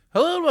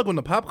Hello and welcome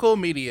to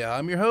Popcorn Media.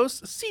 I'm your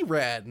host,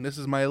 C-Rad, and this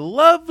is my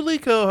lovely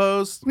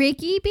co-host,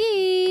 Ricky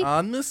B.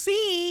 on the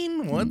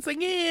scene once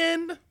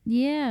again.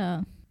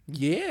 Yeah.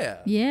 Yeah.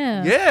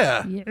 Yeah.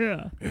 Yeah.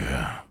 Yeah.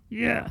 Yeah.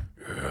 Yeah.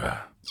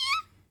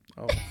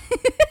 Oh.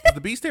 Does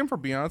the B stand for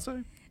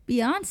Beyonce?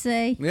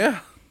 Beyonce. Yeah.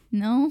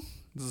 No.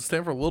 Does it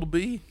stand for Little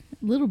B?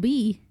 Little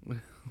B.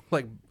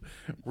 Like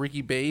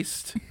Ricky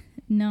Based?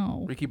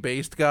 No. Ricky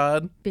Based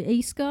God?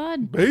 Base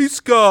God? Base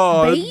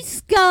God!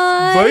 Base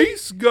God?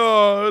 Base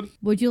God!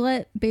 Would you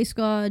let Base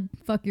God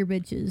fuck your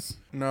bitches?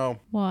 No.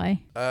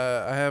 Why?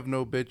 I have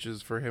no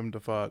bitches for him to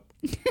fuck.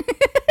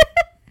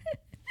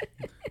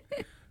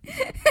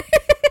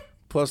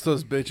 Plus,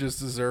 those bitches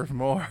deserve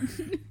more.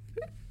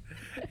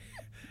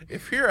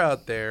 If you're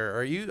out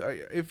there,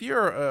 if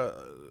you're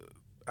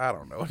I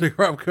don't know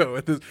where I'm going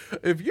with this.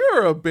 If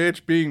you're a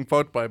bitch being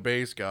fucked by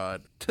Base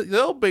God,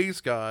 tell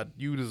Base God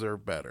you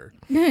deserve better.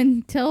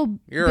 Tell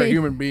You're a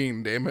human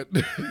being, damn it.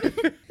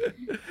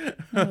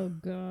 Oh,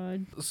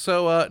 God.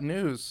 So,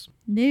 news.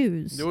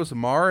 News. There was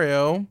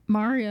Mario.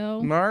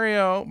 Mario.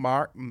 Mario.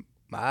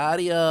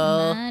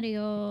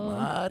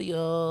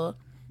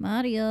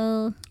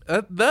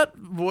 That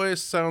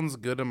voice sounds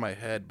good in my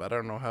head, but I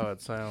don't know how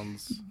it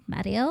sounds.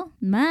 Mario.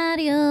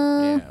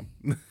 Yeah.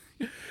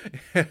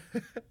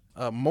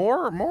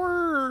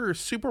 More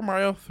Super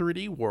Mario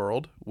 3D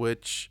World,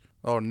 which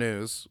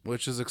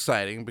is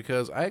exciting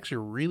because I actually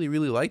really,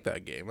 really like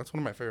that game. That's one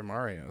of my favorite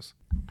Marios.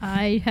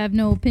 I have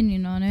no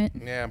opinion on it.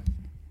 Yeah.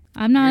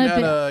 I'm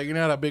not You're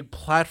not a big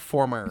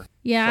platformer.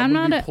 Yeah, So I'm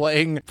not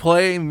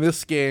playing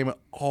this game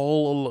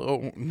all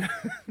alone.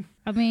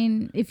 I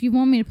mean, if you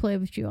want me to play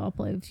with you, I'll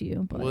play with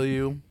you. But Will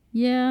you?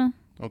 yeah.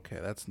 Okay,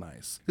 that's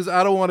nice. Because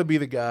I don't want to be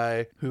the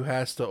guy who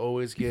has to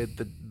always get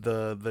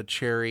the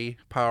cherry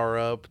power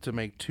up to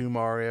make 2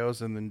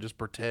 Marios and then just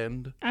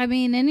pretend I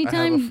mean, I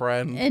anytime have a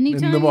friend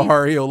anytime in the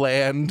Mario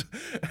land.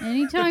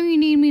 anytime you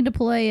need me to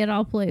play it,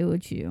 I'll play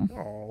with you.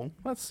 Oh,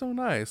 that's so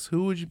nice.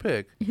 Who would you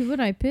pick? Who would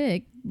I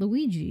pick?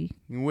 Luigi.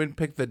 You wouldn't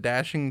pick the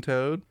dashing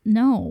Toad,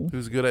 No.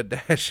 who's good at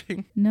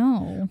dashing?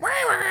 No.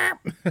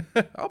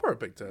 I'll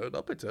probably pick Toad.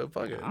 I'll pick Toad.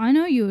 Fuck it. I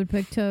know you would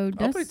pick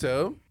Toad. I'll pick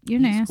Toad.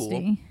 You're He's nasty.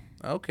 cool.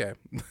 Okay.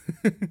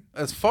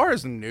 As far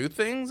as new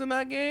things in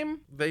that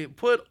game, they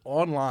put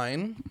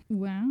online,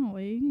 Wow.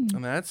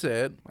 and that's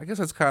it. I guess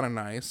that's kind of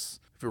nice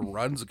if it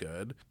runs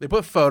good. They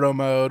put photo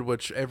mode,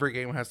 which every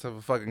game has to have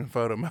a fucking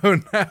photo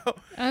mode now.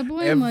 I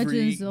blame Every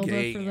Legend of Zelda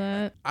game. for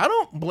that. I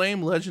don't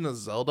blame Legend of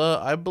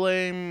Zelda. I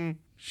blame...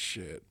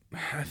 Shit.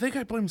 I think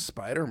I blame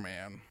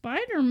Spider-Man.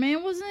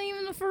 Spider-Man wasn't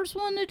even the first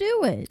one to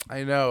do it.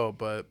 I know,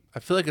 but I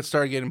feel like it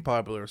started getting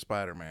popular with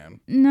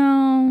Spider-Man.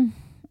 No.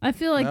 I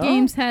feel like No?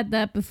 games had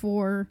that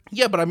before.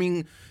 Yeah, but I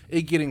mean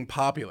it getting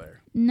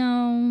popular.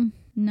 No.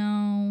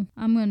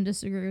 I'm going to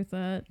disagree with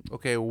that.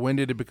 Okay, when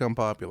did it become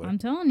popular? I'm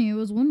telling you, it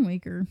was Wind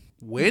Waker.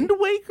 Wind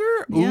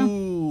Waker? Yeah.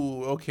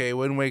 Ooh, okay,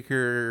 Wind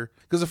Waker.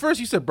 Because at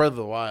first you said Breath of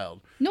the Wild.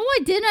 No, I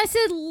didn't. I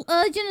said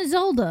Legend of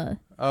Zelda.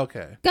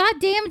 Okay. God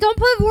damn it, don't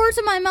put words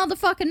in my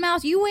motherfucking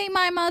mouth. You ain't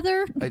my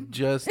mother. I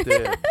just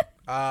did.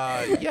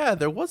 Yeah,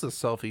 there was a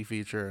selfie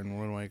feature in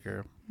Wind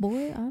Waker.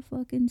 Boy, I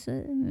fucking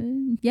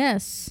said.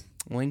 Yes.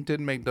 Link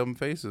didn't make dumb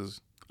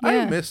faces. Yeah.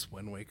 I miss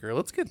Wind Waker.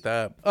 Let's get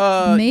that.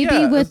 Maybe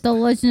yeah, with the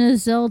Legend of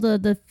Zelda,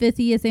 the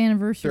 50th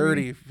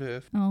anniversary.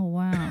 35th. Oh,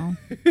 wow.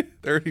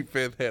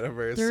 35th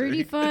anniversary.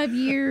 35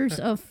 years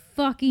of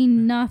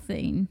fucking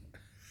nothing.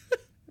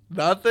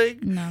 Nothing?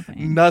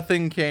 Nothing.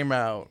 Nothing came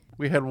out.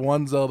 We had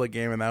one Zelda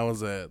game and that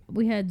was it.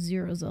 We had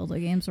 0 Zelda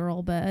games. They're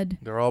all bad.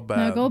 They're all bad.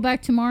 Now go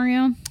back to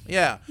Mario.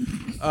 Yeah.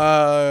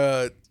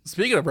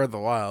 Speaking of Breath of the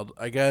Wild,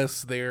 I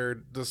guess they're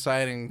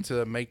deciding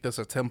to make this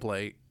a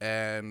template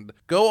and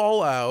go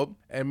all out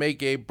and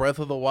make a Breath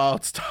of the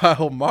Wild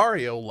style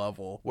Mario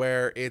level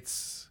where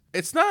it's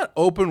not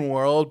open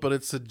world, but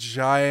it's a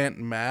giant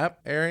map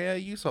area.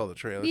 You saw the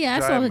trailer. Yeah,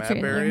 It's a I saw giant the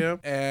map trailer. area.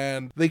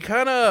 And they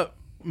kind of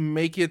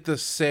make it the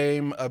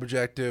same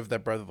objective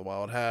that Breath of the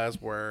Wild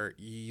has, where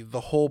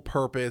the whole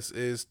purpose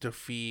is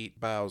defeat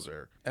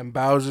Bowser. And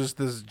Bowser's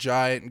this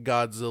giant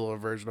Godzilla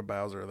version of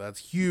Bowser that's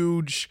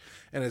huge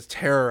and is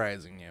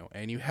terrorizing you.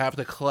 And you have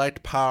to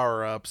collect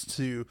power-ups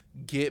to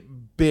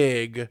get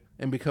big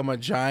and become a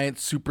giant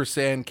Super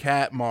Saiyan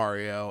Cat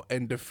Mario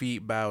and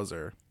defeat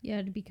Bowser.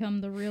 Yeah, to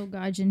become the real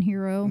Gaijin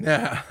hero.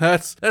 Yeah,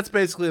 that's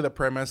basically the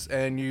premise,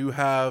 and you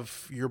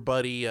have your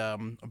buddy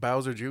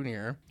Bowser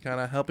Jr. kind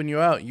of helping you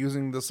out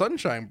using the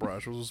Sunshine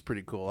Brush, which was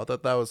pretty cool. I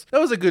thought that was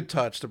a good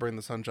touch to bring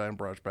the Sunshine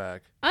Brush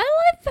back. I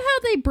like how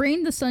they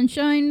bring the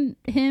sunshine,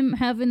 him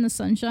having the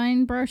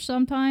sunshine brush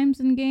sometimes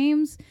in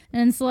games.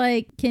 And it's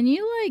like, can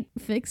you like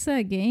fix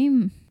that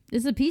game?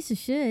 It's a piece of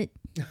shit.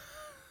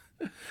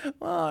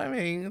 Well, I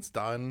mean, it's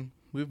done.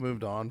 We've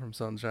moved on from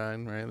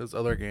Sunshine, right? There's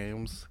other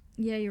games.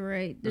 Yeah, you're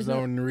right. There's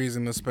no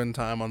reason to spend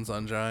time on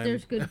Sunshine.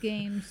 There's good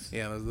games.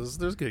 Yeah, there's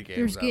good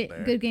games out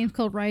there. Good games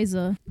called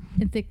Ryza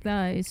and Thick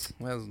Thighs.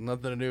 That has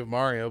nothing to do with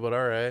Mario, but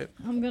all right.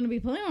 I'm going to be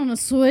playing on a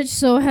Switch,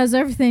 so it has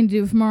everything to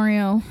do with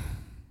Mario.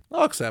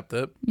 I'll accept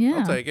it. Yeah.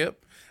 I'll take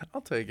it.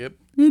 I'll take it.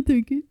 I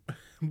think it.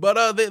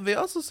 But they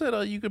also said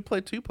you could play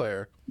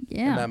 2-player in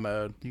Yeah. that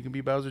mode. You can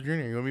be Bowser Jr.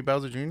 You want to be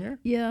Bowser Jr.?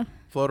 Yeah.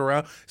 Float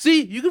around.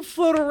 See, you can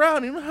float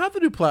around. You don't have to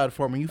do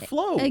platforming. You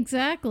float.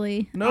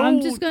 Exactly. No,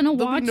 I'm just gonna there'll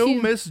watch be no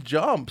you. missed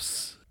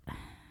jumps.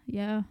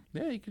 Yeah.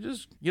 Yeah,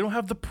 you don't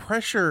have the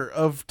pressure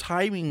of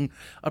timing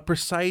a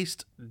precise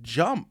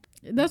jump.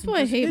 That's can why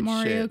I just hate hit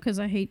Mario, shit. because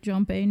I hate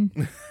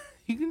jumping.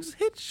 You can just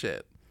hit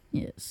shit.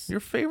 Yes. Your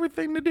favorite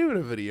thing to do in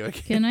a video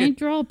game. Can I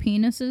draw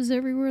penises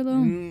everywhere though?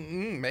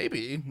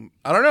 Maybe.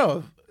 I don't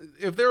know.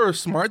 If they were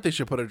smart, they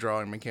should put a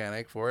drawing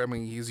mechanic for it. I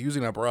mean, he's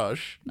using a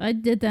brush. I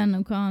did that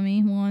in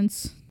Okami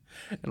once.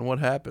 And what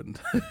happened?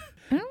 I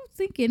don't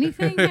think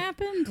anything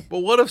happened. But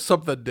what if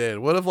something did?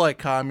 What if, like,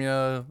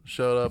 Kamiya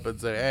showed up and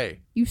said, hey,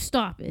 You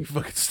stop it. you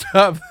fucking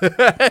stop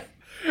that.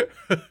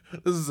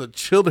 This is a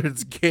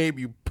children's game,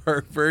 you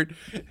pervert.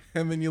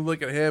 And then you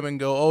look at him and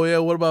go, oh, yeah,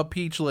 what about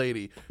Peach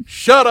Lady?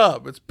 Shut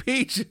up. It's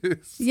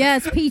Peaches. Yeah,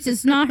 it's Peach.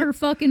 It's not her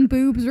fucking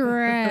boobs or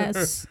her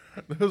ass.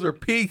 Those are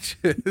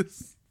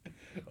peaches.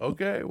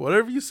 Okay,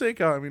 whatever you say,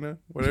 Kamina.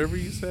 Whatever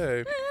you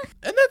say.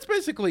 And that's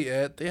basically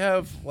it. They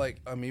have,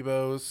 like,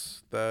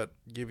 amiibos that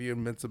give you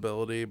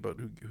invincibility, but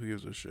who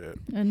gives a shit?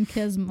 And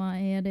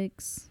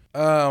Kesmatics.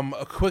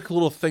 A quick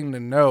little thing to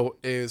note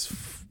is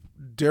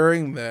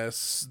during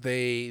this,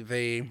 they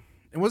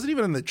it wasn't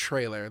even in the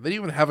trailer. They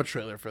didn't even have a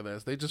trailer for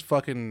this. They just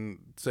fucking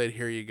said,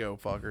 here you go,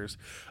 fuckers.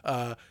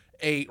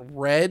 A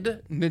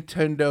red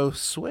Nintendo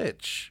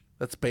Switch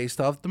that's based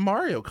off the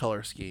Mario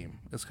color scheme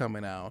is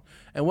coming out.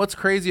 And what's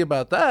crazy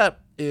about that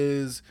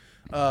is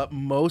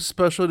most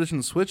special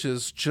edition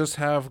Switches just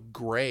have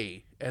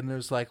gray and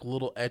there's like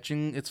little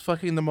etching. It's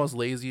fucking the most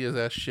laziest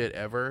ass shit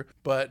ever.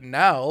 But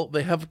now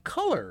they have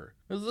color.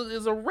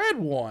 There's a red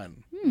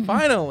one.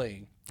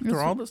 Finally.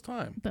 After all this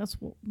time.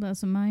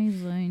 That's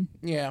amazing.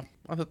 Yeah,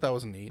 I thought that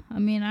was neat. I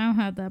mean, I don't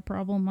have that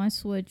problem. My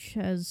Switch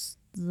has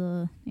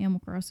the Animal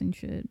Crossing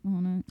shit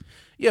on it.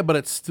 Yeah, but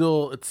it's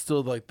still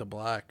like the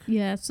black.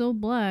 Yeah, it's still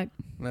black.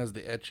 And has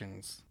the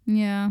etchings.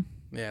 Yeah.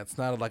 Yeah, it's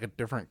not like a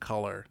different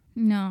color.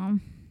 No.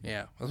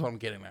 Yeah, that's what I'm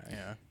getting at.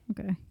 Yeah.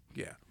 Okay.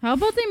 Yeah. How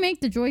about they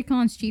make the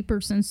Joy-Cons cheaper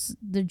since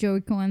the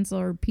Joy-Cons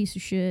are a piece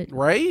of shit?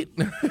 Right?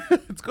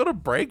 It's gonna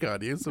break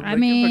on you. So I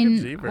make it fucking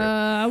mean, cheaper.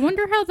 I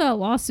wonder how that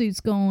lawsuit's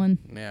going.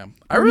 Yeah.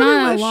 I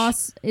really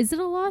wish... Is it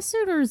a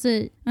lawsuit or is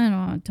it... I don't know.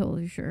 I'm not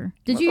totally sure.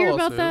 Did you hear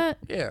about that?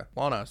 Yeah,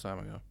 long ass time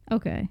ago.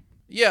 Okay.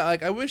 Yeah,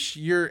 like I wish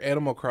your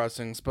Animal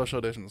Crossing Special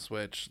Edition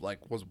Switch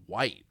like was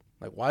white.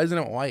 Like, why isn't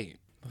it white?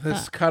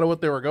 That's kind of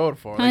what they were going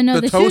for. Like, I know,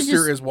 the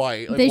toaster is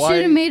white. Like, they why...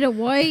 should have made it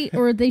white,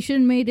 or they should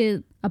have made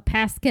it a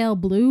pastel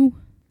blue.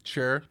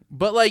 Sure,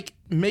 but like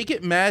make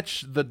it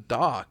match the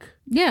dock.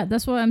 Yeah,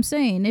 that's what I'm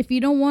saying. If you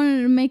don't want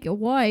it to make it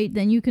white,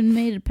 then you can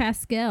make it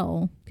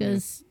pastel,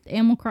 because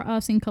Animal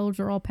Crossing colors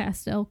are all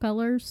pastel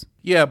colors.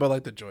 Yeah, but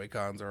like the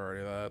Joy-Cons are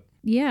already that.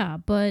 Yeah,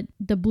 but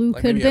the blue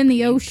Like could have maybe a been the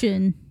pink.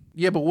 ocean.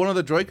 Yeah, but one of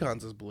the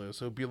Joy-Cons is blue,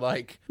 so it'd be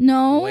like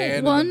No,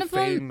 land one and then of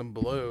fading them. the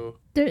blue.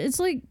 It's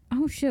like,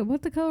 oh shit,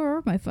 what the color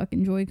are my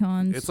fucking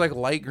Joy-Cons? It's like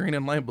light green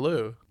and light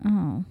blue.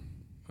 Oh,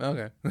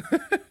 Okay.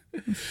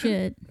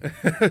 shit.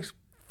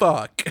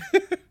 Fuck. I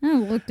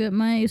haven't looked at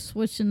my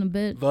Switch in a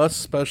bit. Thus,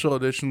 special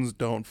editions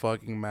don't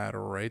fucking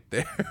matter right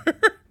there.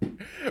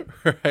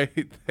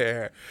 Right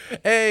there.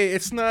 Hey,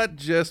 it's not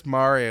just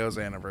Mario's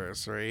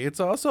anniversary. It's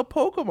also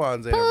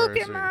Pokemon's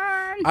anniversary.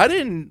 Pokemon! I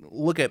didn't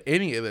look at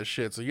any of this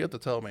shit, so you have to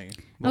tell me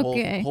the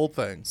Okay. whole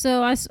thing.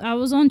 So I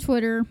was on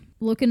Twitter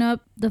looking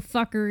up the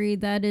fuckery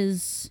that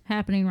is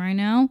happening right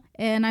now,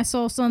 and I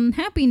saw some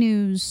happy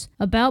news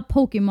about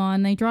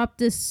Pokemon. They dropped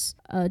this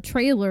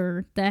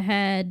trailer that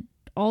had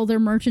all their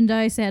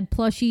merchandise. They had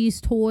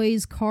plushies,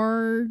 toys,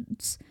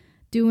 cards,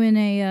 doing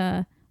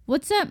a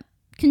what's that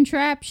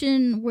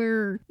contraption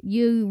where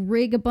you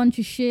rig a bunch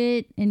of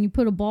shit and you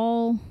put a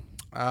ball?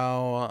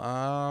 Oh,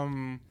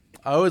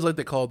 I always like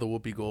to call it the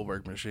Whoopi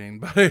Goldberg machine,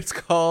 but it's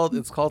called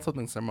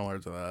something similar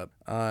to that.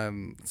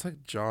 It's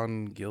like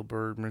John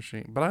Gilbert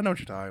machine, but I know what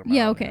you're talking about.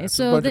 Yeah, okay. It's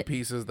So a bunch of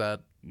pieces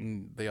that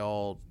they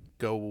all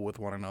go with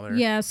one another.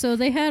 Yeah, so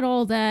they had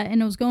all that,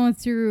 and it was going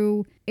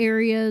through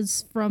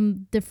areas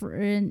from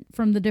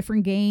the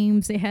different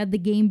games. They had the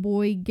Game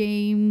Boy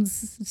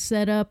games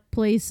set up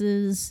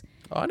places.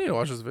 Oh, I need to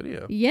watch this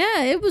video.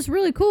 Yeah, it was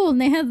really cool,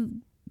 and they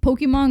had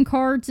Pokemon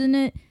cards in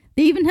it.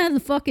 They even had the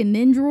fucking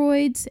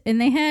Nindroids, and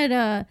they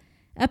had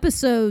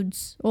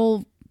episodes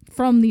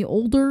from the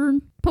older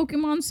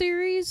Pokemon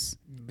series.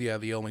 Yeah,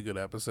 the only good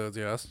episodes,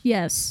 yes.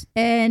 Yes,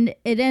 and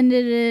it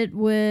ended it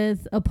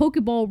with a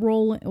Pokeball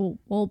roll,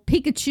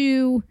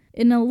 Pikachu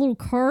in a little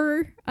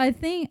cart,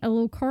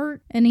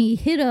 and he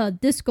hit a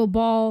disco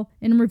ball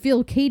and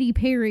revealed Katy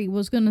Perry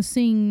was gonna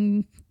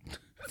sing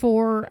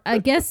for, I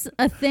guess,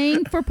 a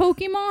thing for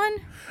Pokemon.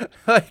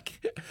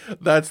 Like,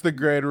 that's the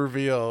grand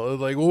reveal.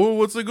 It's like, oh,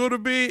 what's it going to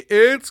be?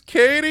 It's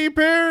Katy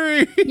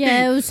Perry.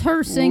 Yeah, it was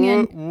her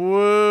singing.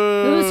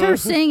 Whoa. It was her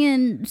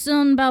singing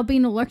something about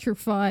being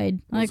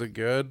electrified. Was it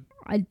good?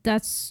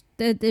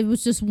 It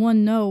was just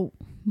one note.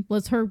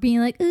 Was her being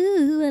like,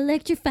 ooh,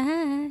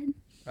 electrified.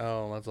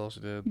 Oh, that's all she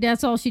did.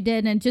 That's all she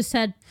did, and it just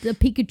had the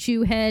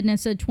Pikachu head, and it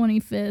said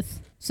 25th.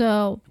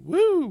 So,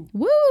 Woo!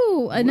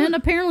 and then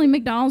apparently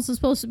McDonald's is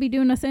supposed to be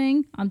doing a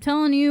thing. I'm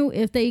telling you,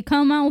 if they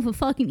come out with a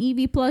fucking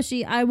Eevee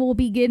plushie, I will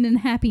be getting a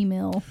Happy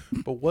Meal.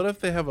 But what if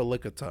they have a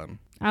Lickitung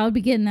I would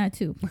be getting that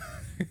too.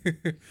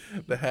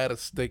 that had a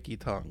sticky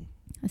tongue?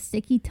 A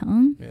sticky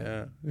tongue?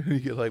 Yeah. You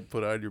could like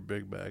put on your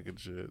Big Mac and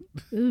shit.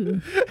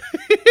 Ooh.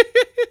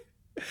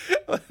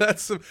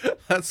 That's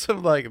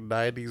some like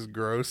 90s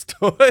gross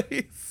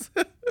toys.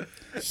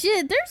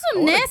 Shit, there's I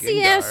some want a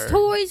nasty ass Gengar.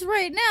 toys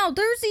right now.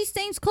 There's these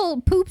things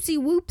called Poopsie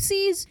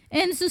Whoopsies,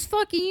 and it's this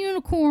fucking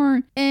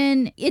unicorn,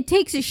 and it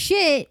takes a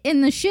shit,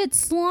 and the shit's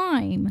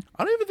slime.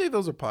 I don't even think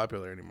those are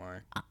popular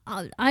anymore.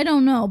 I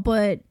don't know,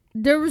 but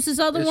there was this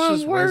other It's one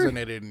just where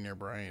resonated in your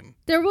brain.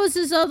 there was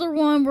this other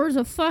one where it's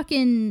a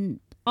fucking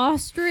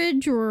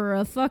ostrich or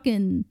a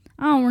fucking,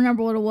 I don't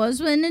remember what it was,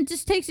 but and it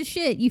just takes a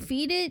shit. You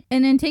feed it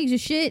and then takes a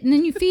shit and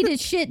then you feed it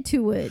shit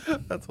to it.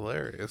 That's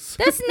hilarious.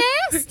 That's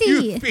nasty.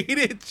 You feed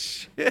it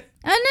shit. And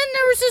then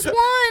there was this one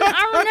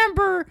I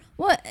remember.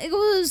 What it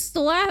was the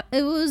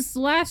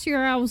last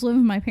year I was living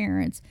with my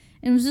parents.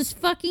 And it was this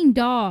fucking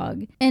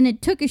dog, and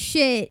it took a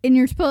shit. And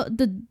you're supposed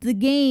the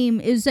game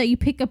is that you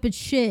pick up its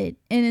shit,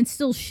 and it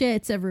still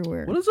shits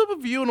everywhere. What is up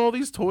with you and all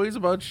these toys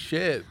about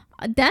shit?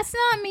 That's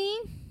not me.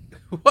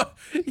 What?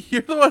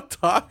 You're the one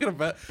talking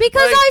about.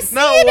 Because like, I see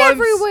not it once-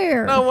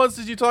 everywhere. Not once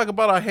did you talk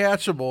about a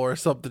Hatchable or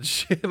something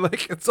shit.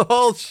 Like, it's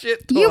all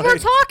shit toys. You were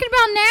talking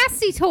about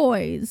nasty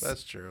toys.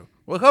 That's true.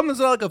 Well, come is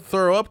not like a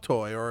throw up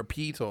toy or a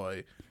pee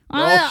toy.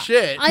 They're all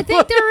shit. I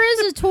think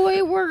there is a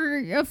toy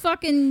where a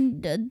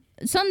fucking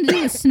something to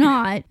do with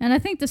snot, and I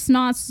think the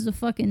snots is a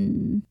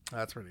fucking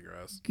That's pretty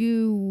gross.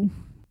 goo.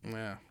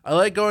 Yeah. I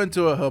like going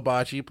to a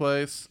hibachi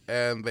place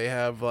and they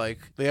have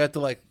to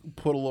like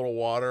put a little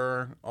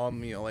water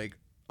on the like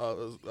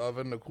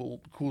oven to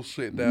cool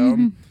shit down.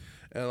 Mm-hmm.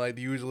 And like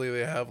usually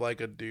they have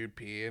like a dude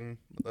peeing.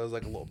 There's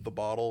like the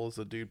bottle is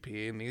a dude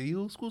peeing. And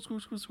you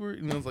squirt.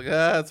 And it's like,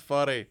 it's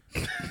funny.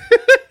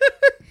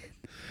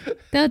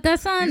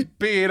 That's not.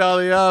 Peeing on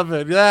the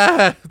oven.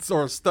 Yeah,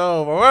 or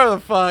stove or whatever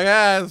the fuck.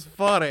 Yeah, it's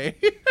funny.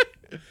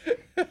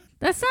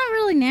 That's not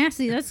really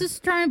nasty. That's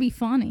just trying to be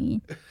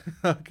funny.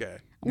 Okay.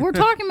 We're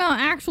talking about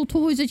actual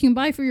toys that you can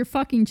buy for your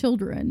fucking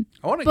children.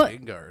 I want a But-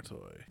 Gengar toy.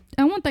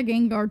 I want that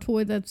Gengar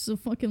toy that's a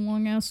fucking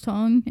long ass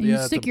tongue, and you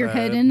it's stick a your bed,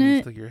 head and in you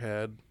it. Stick your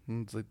head.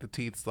 And it's like the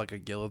teeth's like a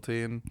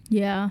guillotine.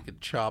 Yeah.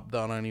 Get chopped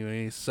down on you in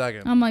any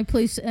second. I'm like,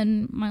 please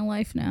end my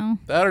life now.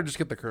 That or just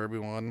get the Kirby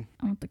one.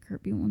 I want the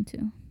Kirby one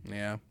too.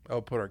 Yeah,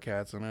 I'll put our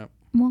cats in it.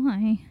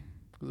 Why?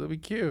 Because it'd be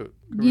cute.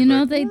 You Kirby's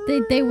know,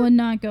 like, they would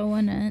not go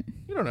in it.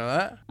 You don't know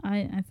that.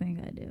 I think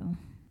I do.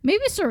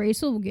 Maybe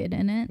Ceresa will get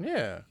in it.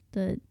 Yeah,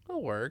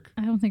 it'll work.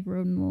 I don't think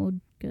Rodin would,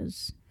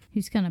 because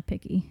he's kind of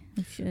picky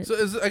of shit. So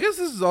I guess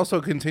this is also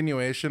a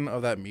continuation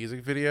of that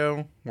music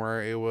video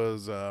where it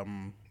was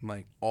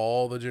like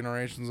all the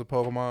generations of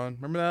Pokemon.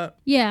 Remember that?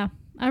 Yeah,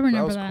 I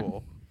remember That that. was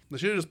cool. They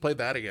should have just played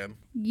that again.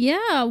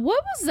 Yeah,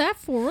 what was that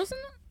for? Wasn't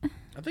it?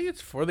 I think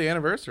it's for the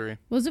anniversary.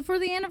 Was it for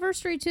the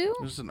anniversary too?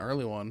 It was just an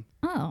early one.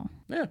 Oh,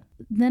 Yeah.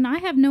 then I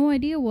have no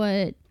idea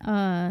what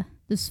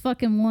this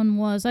fucking one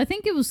was. I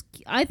think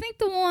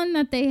the one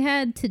that they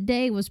had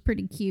today was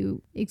pretty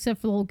cute, except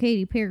for the whole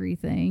Katy Perry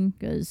thing,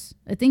 because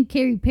I think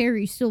Katy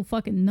Perry's still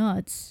fucking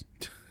nuts.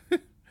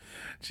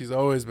 She's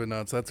always been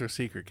nuts. That's her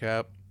secret,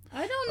 Cap.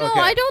 I don't know. Okay.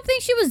 I don't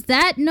think she was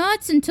that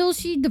nuts until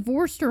she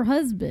divorced her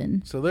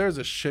husband. So there's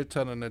a shit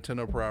ton of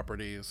Nintendo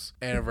properties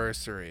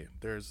anniversary.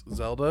 There's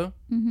Zelda,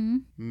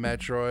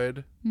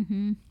 Metroid,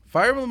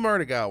 Fire Emblem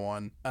already got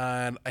one,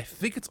 and I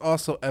think it's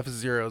also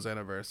F-Zero's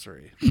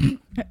anniversary.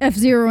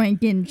 F-Zero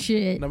ain't getting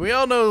shit. Now we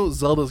all know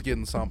Zelda's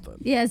getting something.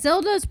 Yeah,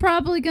 Zelda's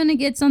probably gonna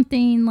get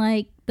something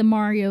like the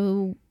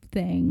Mario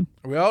thing.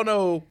 We all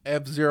know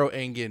F-Zero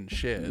ain't getting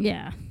shit.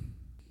 Yeah.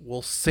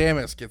 Will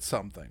Samus get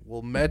something?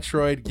 Will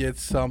Metroid get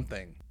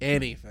something?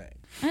 Anything?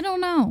 I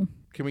don't know.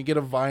 Can we get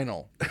a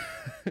vinyl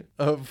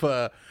of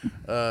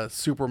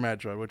Super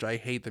Metroid, which I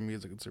hate the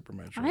music in Super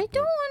Metroid. I but-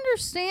 don't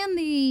understand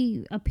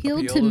the appeal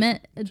Appeal to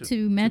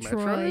to Metroid.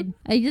 Metroid?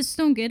 I just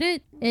don't get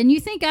it. And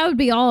you think I would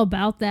be all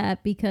about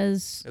that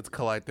because, It's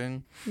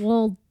collecting.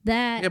 well,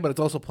 that, Yeah, but it's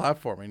also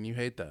platforming. You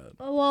hate that.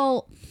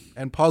 well,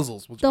 And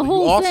puzzles, which the you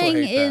whole also thing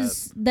hate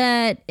is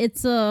that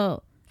it's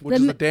a, which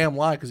is a damn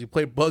lie because you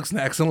played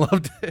Bugsnax and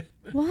loved it.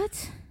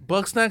 what?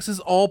 Bugsnax is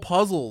all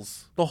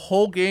puzzles. The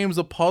whole game's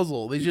a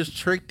puzzle. They just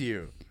tricked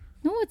you.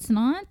 No, it's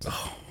not.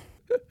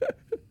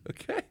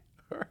 Okay.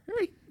 All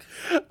right.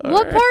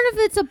 What part of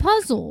it's a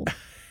puzzle?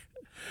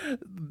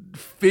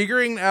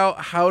 Figuring out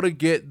how to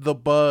get the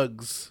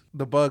bug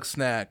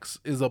snacks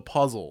is a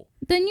puzzle.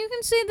 Then you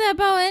can say that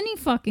about any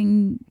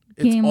fucking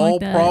It's game all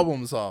like that.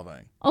 problem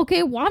solving.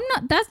 Okay, well, I'm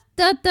not. That's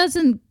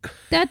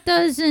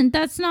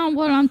not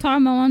what I'm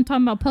talking about. I'm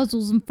talking about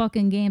puzzles and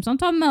fucking games. I'm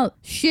talking about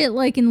shit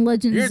like in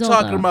Legend You're of Zelda.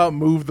 talking about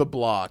move the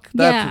block.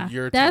 That's yeah, what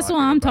you're that's talking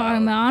what I'm about.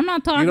 talking about. I'm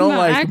not You talking don't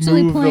about like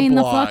actually move playing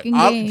the block. fucking Do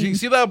game. you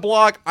see that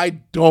block? I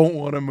don't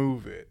want to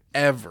move it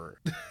ever.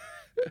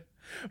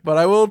 But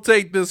I will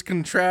take this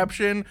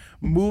contraption,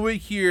 move it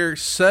here,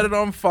 set it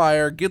on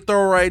fire, get the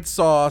right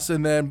sauce,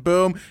 and then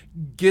boom,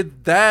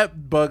 get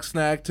that bug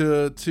snack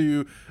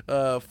to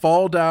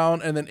fall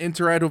down and then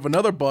interact with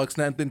another bug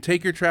snack, then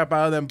take your trap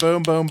out, and then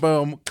boom, boom,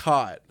 boom,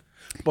 caught.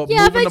 But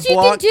Yeah, moving but the you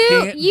block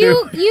can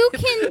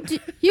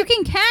can't you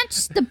can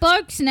catch the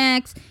bug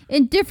snacks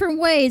in different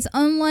ways.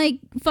 Unlike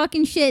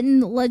fucking shit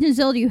in Legend of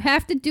Zelda, you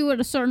have to do it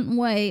a certain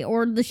way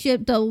or the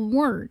shit doesn't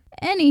work.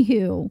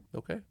 Anywho,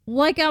 Okay.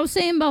 like I was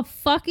saying about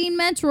fucking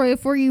Metroid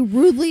before you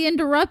rudely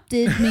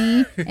interrupted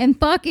me and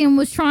fucking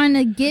was trying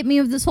to get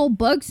me with this whole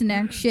bug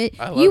snack shit.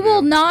 I love You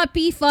will you. not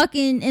be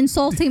fucking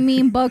insulting me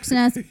in bug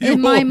snacks You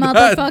in my will not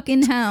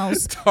motherfucking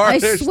house. I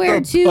Tarnish swear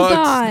the to Bug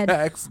God.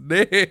 Snack's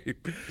name.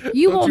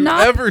 You Don't will you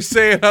not- ever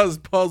say it has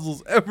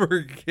puzzles ever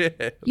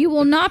again. You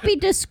will not be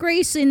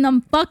disgracing them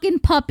fucking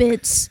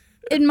puppets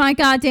in my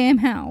goddamn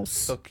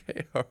house.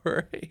 Okay, all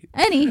right.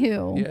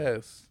 Anywho,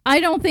 Yes. I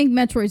don't think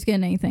Metroid's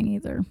getting anything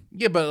either.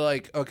 Yeah, but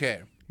like,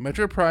 okay,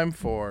 Metroid Prime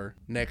 4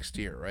 next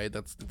year, right?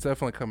 It's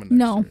definitely coming next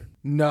No. year.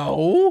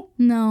 No?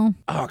 No.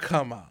 Oh,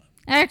 come on.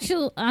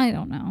 Actually, I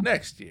don't know.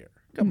 Next year.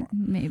 Come on.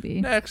 Maybe.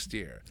 Next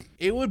year.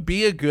 It would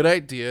be a good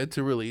idea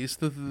to release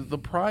the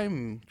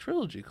Prime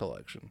Trilogy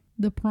collection.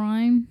 The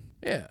Prime,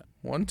 Yeah.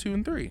 1, 2,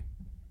 and 3.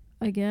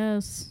 I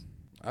guess.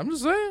 I'm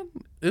just saying.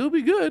 It'll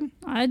be good.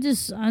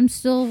 I'm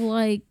still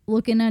like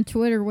looking at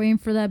Twitter waiting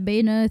for that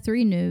Beta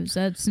 3 news.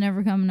 That's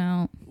never coming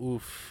out.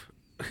 Oof.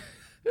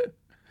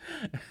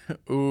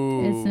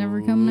 Ooh. It's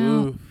never coming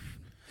out.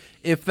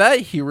 If that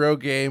hero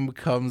game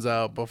comes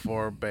out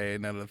before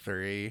Bayonetta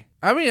 3,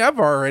 I mean, I've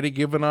already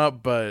given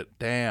up, but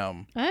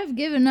damn. I've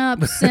given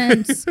up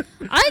since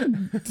I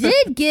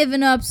did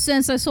given up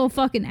since I saw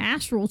fucking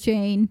Astral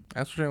Chain.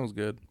 Astral Chain was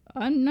good.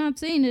 I'm not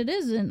saying it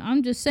isn't.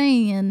 I'm just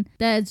saying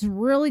that it's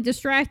really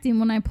distracting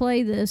when I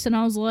play this. And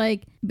I was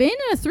like,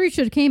 Bayonetta 3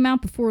 should have came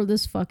out before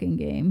this fucking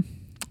game.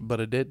 But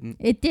it didn't.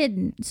 It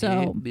didn't.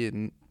 So, It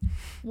didn't.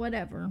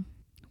 whatever.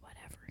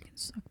 Whatever. It can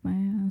suck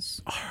my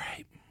ass. All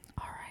right.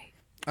 All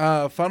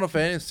right. Final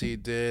Fantasy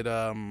did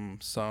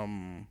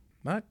some...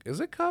 Not, is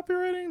it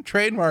copywriting?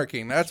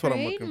 Trademarking. That's what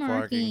I'm looking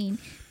for. Trademarking.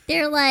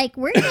 They're like,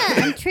 we're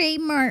gonna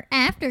trademark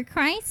After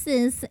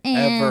Crisis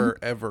and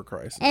Ever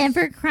Crisis.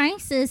 Ever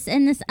Crisis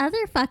and this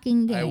other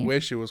fucking game. I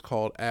wish it was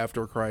called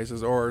After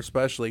Crisis or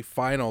especially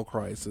Final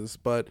Crisis,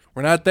 but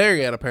we're not there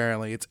yet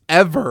apparently. It's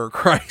Ever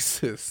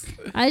Crisis.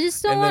 I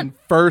just don't And want. then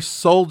First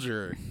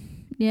Soldier.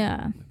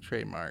 Yeah.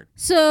 Trademark.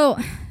 So,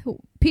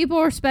 people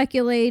are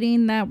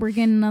speculating that we're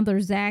getting another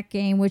Zack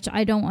game, which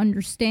I don't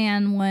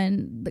understand.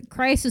 When the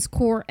Crisis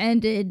Core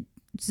ended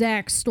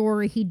Zack's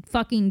story, he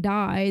fucking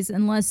dies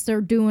unless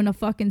they're doing a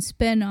fucking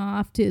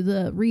spin-off to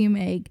the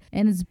remake,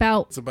 and it's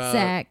about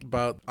Zack.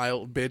 I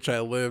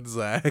lived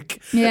Zack.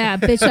 Yeah,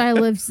 bitch, I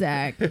live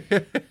Zack.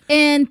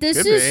 And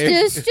this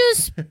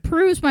just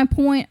proves my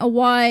point of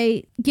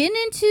why getting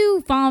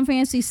into Final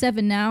Fantasy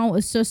VII now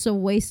is just a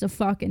waste of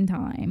fucking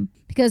time.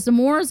 Because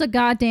Nomura's a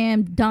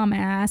goddamn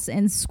dumbass,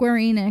 and Square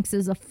Enix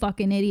is a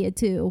fucking idiot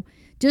too.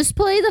 Just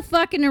play the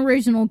fucking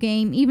original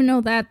game, even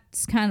though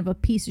that's kind of a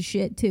piece of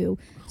shit too.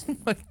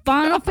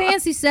 Final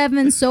Fantasy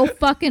VII so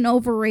fucking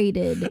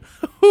overrated.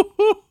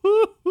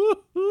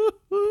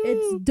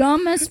 It's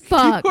dumb as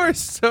fuck. You are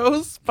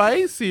so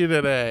spicy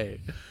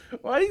today.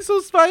 Why are you so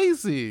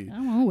spicy?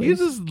 I'm always.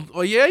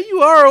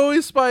 You are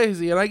always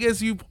spicy, and I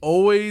guess you've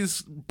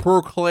always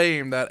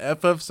proclaimed that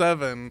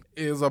FF7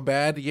 is a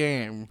bad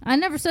game. I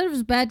never said it was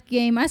a bad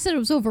game. I said it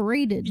was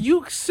overrated.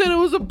 You said it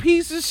was a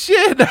piece of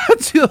shit not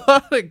too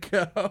long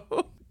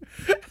ago.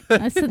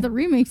 I said the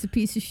remake's a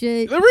piece of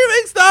shit. The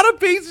remake's not a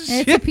piece of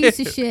shit. It's a piece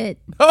of shit.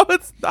 No,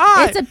 it's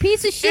not. It's a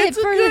piece of shit. It's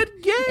a good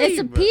game. It's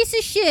a piece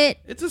of shit.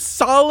 It's a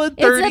solid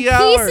 30 It's a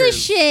hours. piece of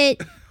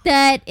shit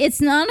that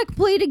it's not a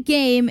completed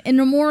game, and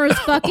Nomura's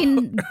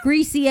fucking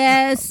greasy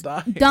ass,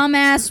 dying.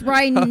 dumbass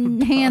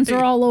writing hands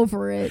are all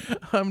over it.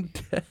 I'm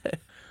dead.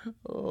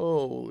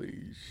 Holy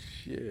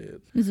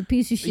shit. It's a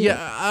piece of shit.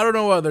 Yeah, I don't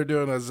know what they're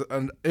doing as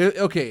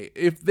okay,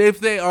 if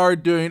they are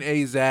doing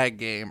a Zack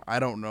game, I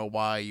don't know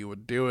why you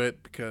would do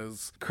it,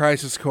 because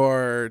Crisis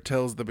Core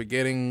tells the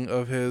beginning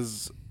of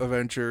his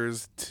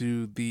adventures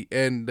to the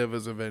end of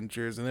his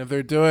adventures, and if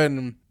they're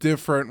doing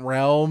different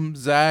realm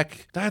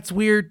Zack, that's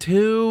weird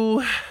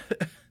too.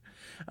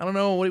 I don't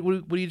know. What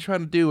are you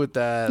trying to do with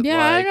that? Yeah,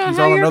 like, I don't he's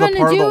know how on you're another going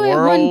part to of do the it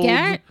world. when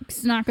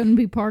Gak's not going to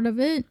be part of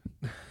it.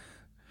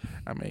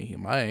 I mean, he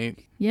might.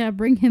 Yeah,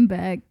 bring him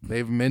back.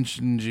 They've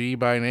mentioned G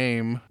by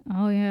name.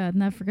 Oh, yeah,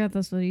 and I forgot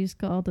that's what he's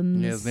called.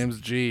 And Yeah, his name's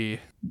G.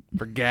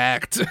 For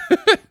Gact.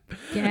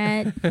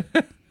 Gat.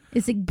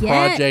 Is it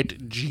Gat?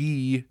 Project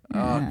G. G.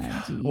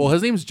 Well,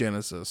 his name's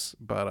Genesis,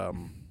 but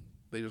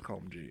they just call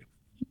him G.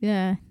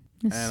 Yeah.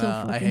 It's And so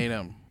I fucking... hate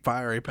him.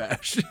 fiery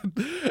passion.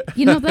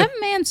 You know, that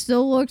man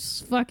still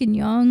looks fucking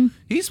young.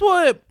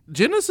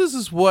 Genesis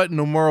is what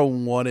Nomura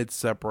wanted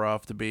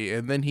Sephiroth to be,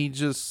 and then he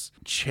just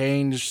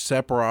changed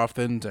Sephiroth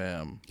into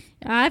him.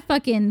 I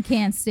fucking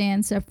can't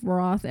stand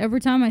Sephiroth.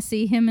 Every time I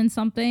see him in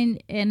something,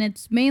 and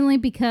it's mainly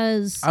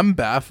because I'm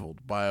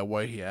baffled by the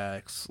way he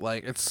acts.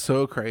 Like, it's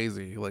so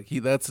crazy. Like,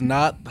 that's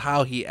not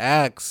how he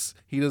acts.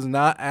 He does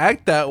not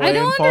act that way I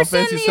don't in Final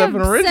understand Fantasy the VII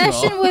Original.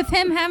 obsession with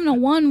him having a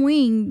one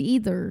wing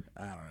either.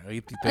 I don't know. He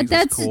thinks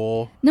That's it's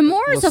cool.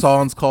 Nomura's The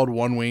song's called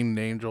One Winged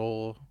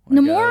Angel.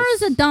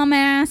 Nomura's a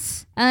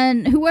dumbass,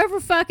 and whoever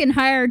fucking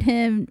hired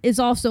him is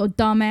also a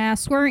dumbass.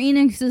 Square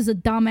Enix is a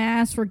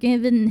dumbass for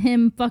giving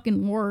him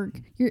fucking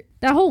work.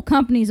 That whole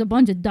company's a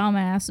bunch of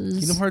dumbasses.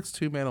 Kingdom Hearts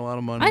 2 made a lot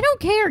of money. I don't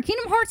care.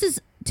 Kingdom Hearts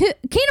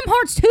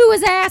 2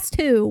 is ass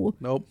too.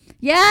 Nope.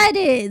 Yeah, it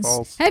is.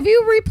 False. Have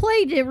you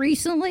replayed it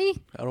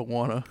recently? I don't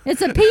want to.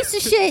 It's a piece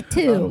of shit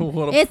too.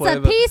 It's a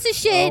piece of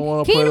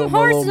shit. Kingdom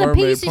Hearts is a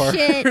piece of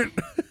shit.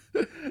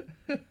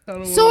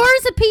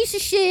 Sora's a piece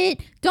of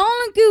shit. Dawn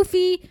and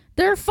Goofy,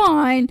 they're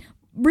fine.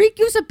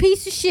 Riku's a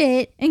piece of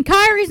shit, and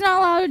Kyrie's not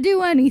allowed to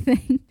do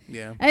anything.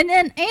 Yeah. And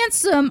then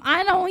Ansem,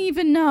 I don't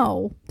even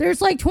know. There's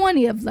like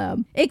 20 of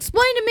them.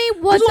 Explain to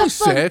me what There's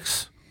the fuck.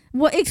 6.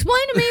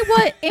 Explain to me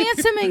what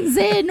Ansem and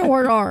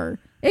Xehanort are.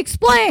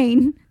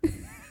 Explain.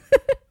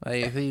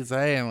 I think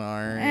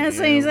Xehanort.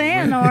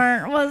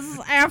 Xehanort was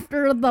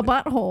after the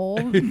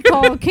butthole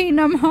called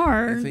Kingdom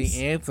Hearts.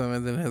 See, Anthem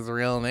isn't his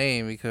real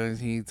name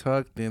because he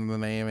took in the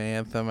name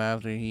Anthem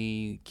after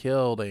he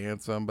killed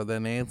Anthem, but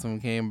then Anthem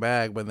came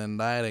back, but then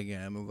died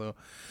again. So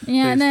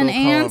yeah, and then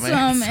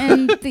Ansem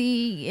and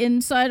the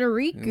inside of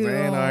Riku.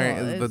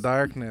 Xehanort is the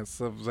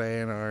darkness of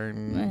Xehanort.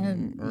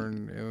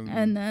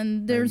 And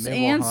then there's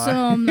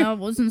Ansem that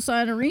was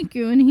inside of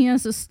Riku, and he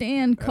has a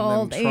stand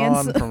called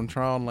Tron Ansem. from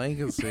Tron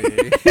Legacy.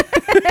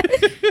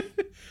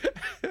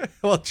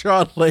 Well,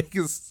 Tron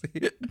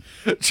Legacy.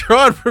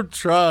 Tron from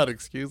Tron,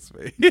 excuse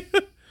me.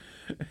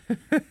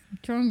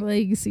 Tron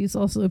Legacy is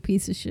also a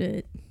piece of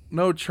shit.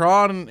 No,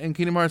 Tron in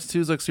Kingdom Hearts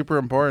 2 is like super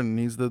important.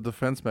 He's the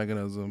defense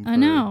mechanism. I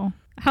know.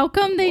 How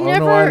come they I don't never?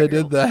 know why they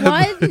did that.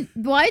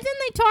 Why didn't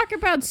they talk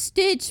about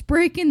Stitch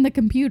breaking the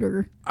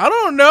computer? I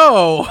don't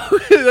know.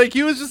 Like,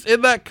 he was just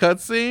in that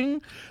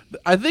cutscene.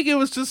 I think it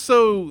was just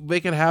so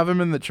they could have him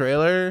in the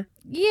trailer.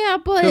 Yeah,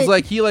 but Because,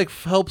 like, he,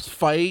 helps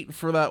fight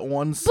for that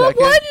 1 second. But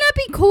wouldn't that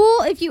be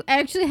cool if you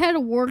actually had to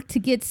work to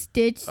get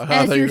Stitch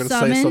as your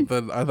summon? Say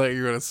something. I thought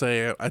you were gonna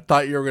say it. I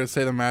thought you were gonna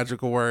say the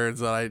magical words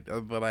that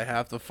I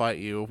have to fight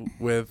you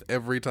with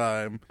every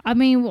time. I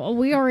mean,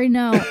 we already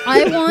know.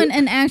 I want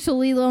an actual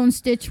Lilo and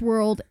Stitch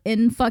world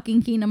in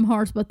fucking Kingdom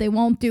Hearts, but they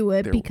won't do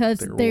it because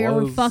they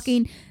are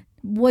fucking.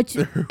 Which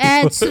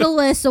adds to the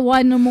list of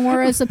why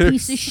Nomura's a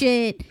piece of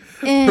shit.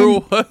 And there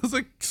was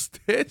a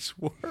Stitch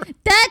world.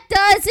 That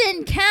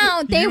doesn't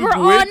count. They were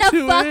on a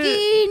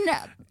fucking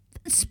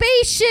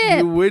spaceship.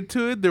 You went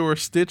to it. There were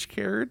Stitch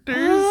characters.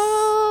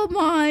 Oh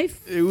my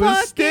it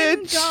was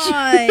fucking Stitch.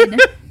 God.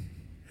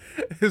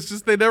 It's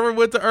just they never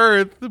went to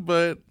Earth,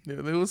 but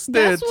it was Stitch.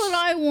 That's what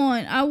I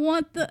want. I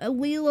want the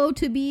Lilo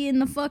to be in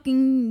the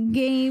fucking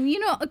game. You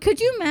know, could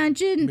you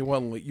imagine? You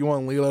want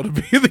Lilo to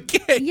be in the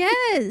game?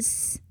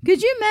 Yes.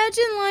 Could you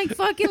imagine, like,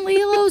 fucking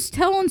Lilo's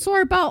telling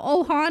Sora about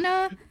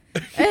Ohana?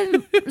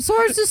 And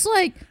Sora's just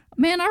like,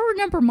 man, I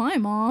remember my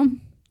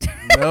mom.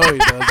 No, he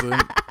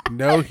doesn't.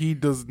 No, he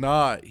does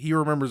not. He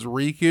remembers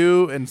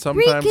Riku and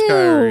sometimes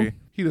Kairi.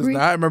 He does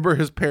not remember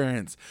his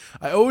parents.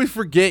 I always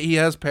forget he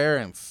has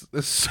parents.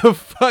 It's so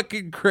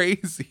fucking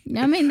crazy.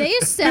 I mean, they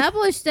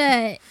established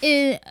that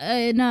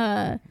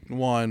in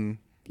one.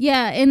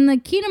 Yeah, in the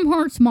Kingdom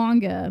Hearts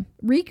manga,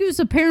 Riku's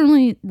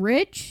apparently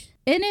rich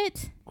in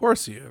it. Of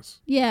course he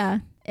is. Yeah.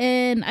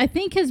 And I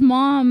think his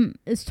mom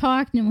is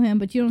talking to him,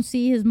 but you don't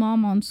see his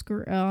mom on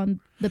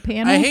the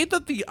panel. I hate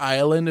that the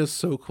island is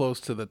so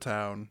close to the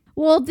town.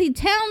 Well, the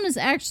town is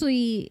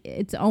actually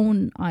its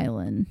own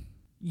island.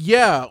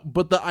 Yeah,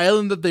 but the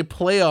island that they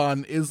play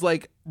on is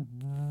like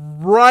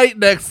right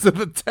next to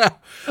the town.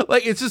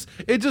 Like, it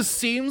just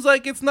seems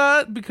like it's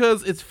not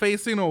because it's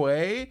facing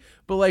away,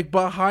 but like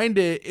behind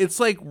it, it's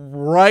like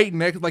right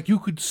next. Like, you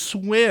could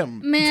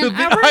swim. Man, to the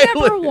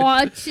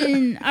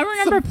I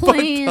remember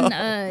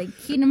playing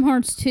Kingdom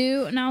Hearts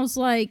 2, and I was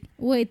like,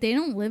 wait, they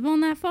don't live on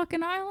that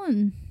fucking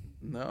island?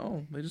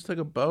 No, they just take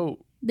a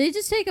boat. They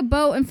just take a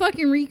boat, and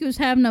fucking Riku's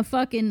having a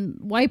fucking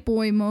white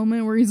boy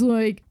moment where he's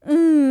like,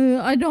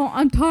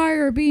 I'm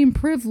tired of being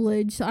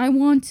privileged. I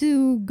want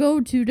to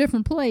go to a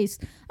different place.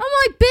 I'm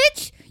like,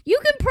 bitch, you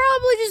can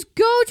probably just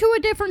go to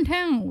a different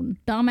town,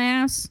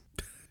 dumbass.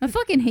 I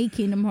fucking hate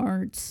Kingdom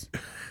Hearts.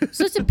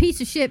 Such a piece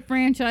of shit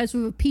franchise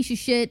with a piece of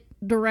shit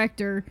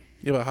director.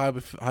 Yeah, but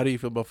how do you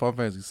feel about Final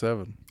Fantasy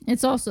VII?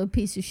 It's also a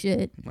piece of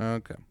shit.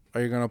 Okay.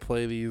 Are you going to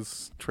play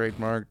these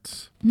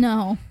trademarked?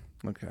 No.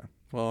 Okay.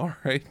 Well, all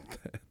right.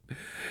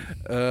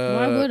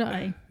 Why would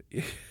I?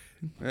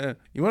 Yeah.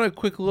 You want a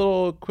quick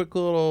little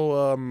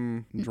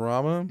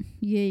drama?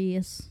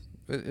 Yes.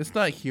 It's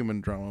not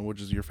human drama,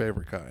 which is your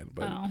favorite kind,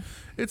 but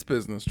it's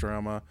business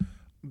drama.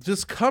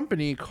 this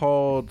company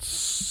called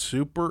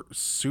Super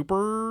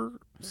ultra.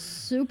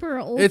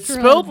 it's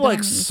spelled like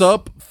dummies.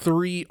 Sup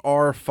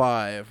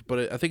 3R5,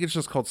 but I think it's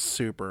just called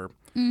Super.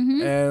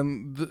 Mm-hmm.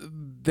 And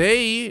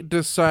they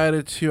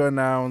decided to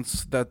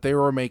announce that they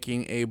were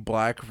making a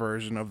black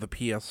version of the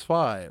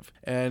PS5,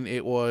 and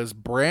it was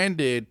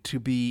branded to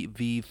be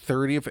the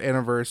 30th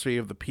anniversary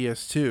of the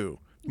PS2.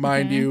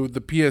 Mind Okay. you,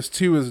 the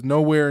PS2 is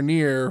nowhere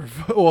near.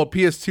 Well,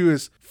 PS2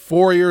 is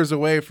 4 years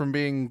away from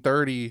being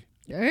 30.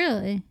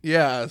 Really?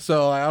 Yeah,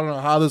 so I don't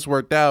know how this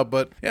worked out,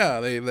 but yeah,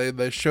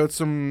 they showed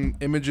some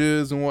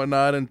images and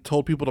whatnot and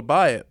told people to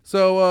buy it.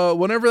 So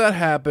whenever that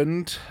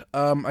happened,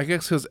 I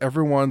guess because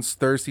everyone's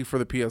thirsty for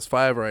the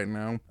PS5 right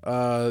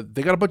now,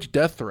 they got a bunch of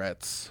death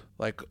threats,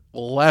 like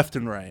left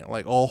and right,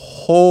 like a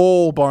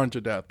whole bunch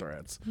of death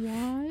threats.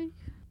 Why?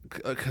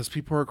 Because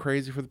people are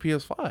crazy for the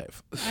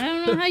PS5. I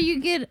don't know how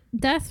you get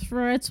death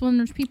threats when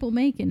there's people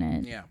making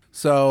it. Yeah.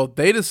 So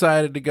they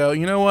decided to go,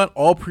 you know what?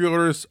 All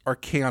pre-orders are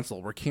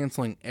canceled. We're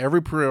canceling every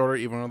pre-order,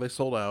 even though they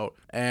sold out.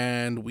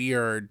 And we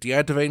are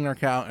deactivating our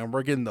account and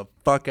we're getting the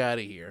fuck out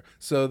of here.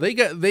 So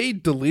they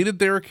deleted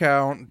their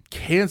account,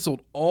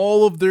 canceled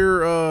all of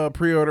their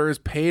pre-orders,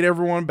 paid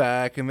everyone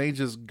back, and they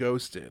just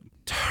ghosted.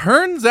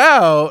 Turns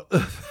out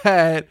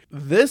that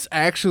this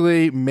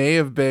actually may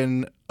have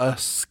been a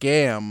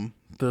scam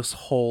this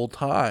whole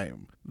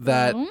time.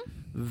 That Oh?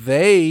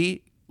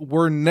 they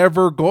were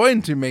never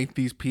going to make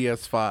these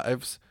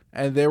PS5s,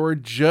 and they were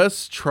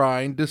just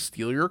trying to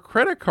steal your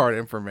credit card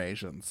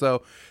information.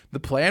 So the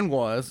plan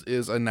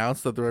is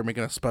announce that they're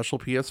making a special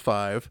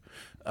PS5,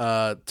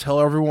 tell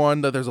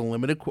everyone that there's a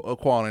limited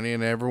quantity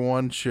and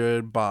everyone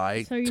should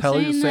buy. So you're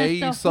Say saying that you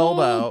the sold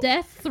whole out.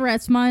 death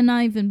threats might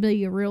not even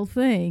be a real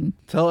thing.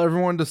 Tell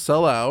everyone to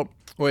sell out.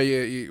 Well,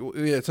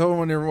 yeah, tell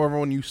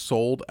everyone you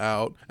sold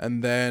out,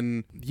 and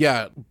then,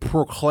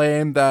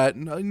 proclaim that,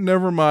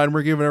 never mind,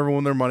 we're giving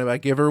everyone their money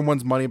back. Give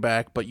everyone's money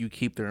back, but you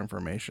keep their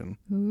information.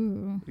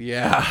 Ooh.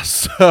 Yeah,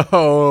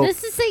 so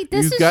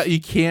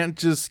You can't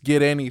just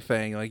get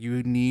anything. Like,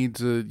 you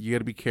got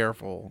to be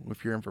careful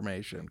with your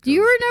information. Do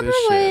you 'cause remember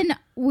this shit-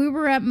 when we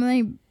were at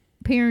my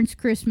parents'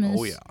 Christmas?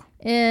 Oh, yeah.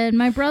 And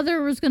my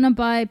brother was going to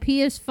buy a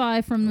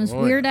PS5 from this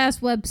Oh, weird ass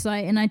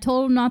website, and I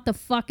told him not to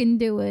fucking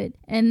do it.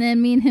 And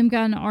then me and him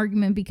got in an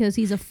argument because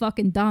he's a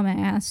fucking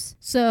dumbass.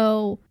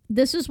 So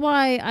this is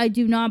why I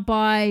do not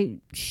buy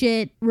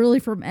shit really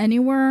from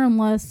anywhere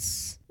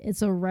unless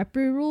it's a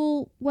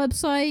reputable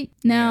website.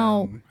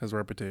 Now, his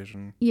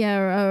reputation.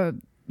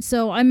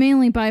 so I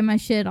mainly buy my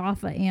shit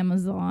off of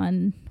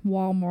Amazon,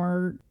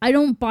 Walmart. I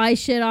don't buy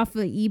shit off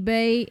of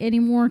eBay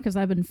anymore because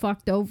I've been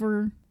fucked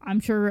over. I'm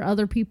sure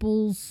other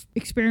people's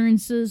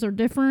experiences are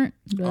different.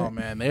 But Oh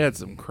man, they had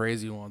some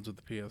crazy ones with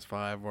the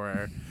PS5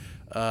 where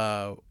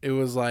it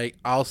was like,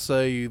 I'll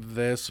sell you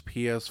this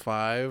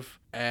PS5,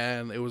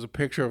 and it was a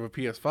picture of a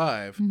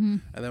PS5,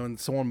 and then when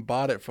someone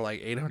bought it for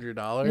like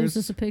 $800, it was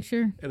just a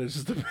picture. it was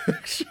just a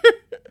picture.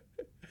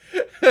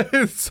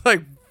 It's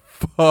like,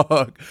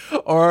 fuck.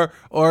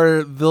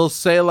 Or they'll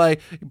say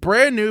like,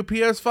 brand new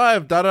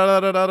PS5 da da da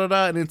da da da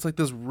da, and it's like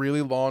this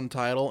really long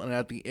title, and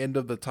at the end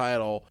of the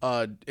title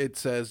it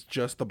says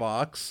just the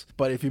box.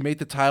 But if you make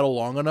the title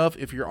long enough,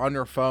 if you're on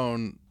your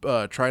phone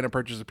trying to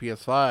purchase a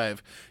PS5,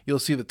 you'll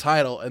see the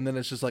title, and then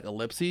it's just like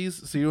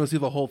ellipses, so you don't see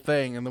the whole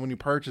thing, and then when you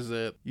purchase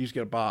it, you just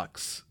get a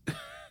box.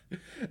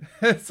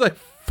 It's like,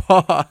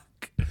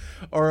 fuck.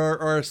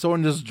 Or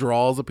someone just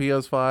draws a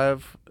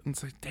PS5, and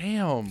it's like,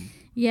 damn.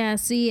 Yeah,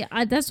 see,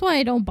 that's why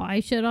I don't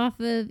buy shit off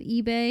of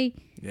eBay.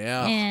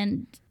 Yeah.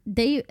 And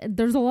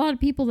there's a lot of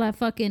people that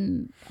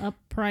fucking up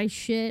price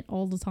shit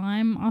all the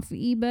time off of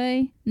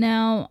eBay.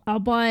 Now, I'll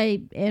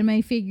buy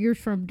anime figures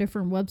from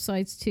different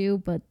websites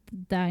too, but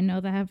that I know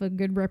that have a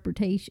good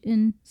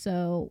reputation.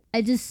 So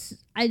I just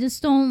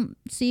don't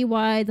see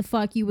why the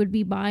fuck you would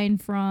be buying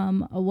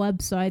from a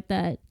website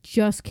that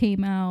just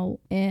came out.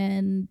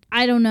 And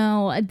I don't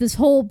know, this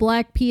whole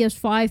black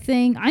PS5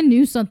 thing, I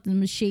knew something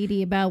was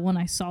shady about when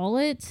I saw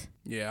it.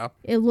 Yeah.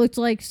 It looked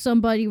like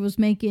somebody was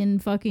making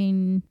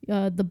fucking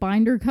the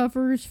binder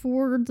covers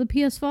for the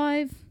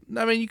PS5.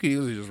 I mean, you could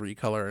easily just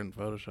recolor in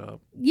Photoshop.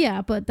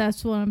 Yeah, but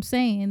that's what I'm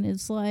saying.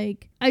 It's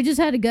like, I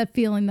just had a gut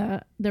feeling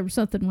that there was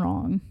something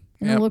wrong.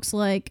 And Yep. it looks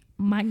like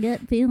my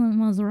gut feeling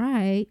was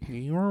right.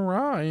 You were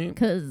right.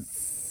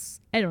 Because,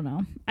 I don't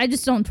know. I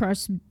just don't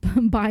trust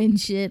buying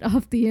shit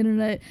off the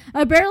internet.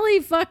 I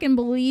barely fucking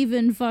believe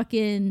in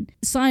fucking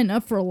sign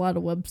up for a lot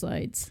of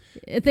websites.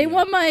 If they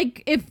want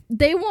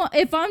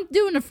if I'm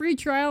doing a free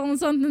trial on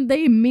something,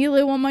 they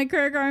immediately want my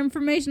credit card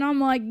information. I'm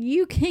like,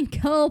 you can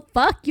go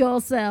fuck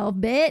yourself,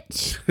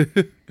 bitch.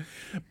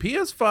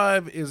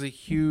 PS5 is a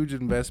huge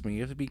investment.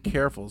 You have to be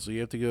careful. So you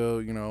have to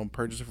go,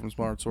 purchase it from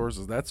smart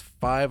sources. That's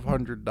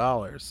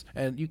 $500.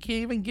 And you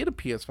can't even get a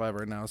PS5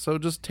 right now. So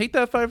just take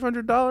that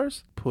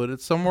 $500, put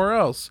it somewhere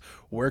else.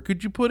 Where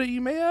could you put it,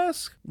 you may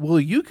ask? Well,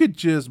 you could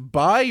just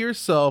buy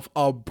yourself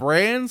a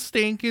brand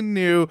stinking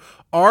new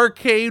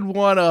Arcade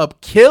 1-Up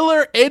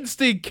Killer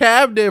Instinct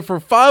cabinet for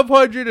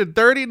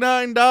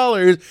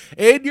 $539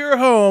 in your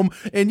home,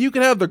 and you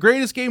can have the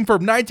greatest game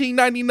from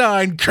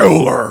 1999,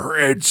 Killer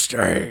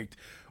Instinct.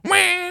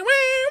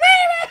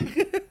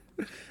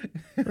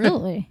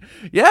 Really?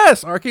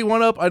 Yes, Arcade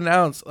 1-Up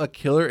announced a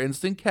Killer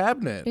Instinct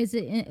cabinet. Is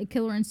it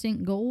Killer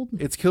Instinct Gold?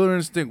 It's Killer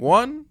Instinct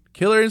 1,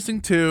 Killer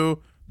Instinct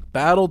 2,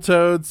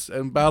 Battletoads,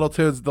 and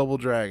Battletoads Double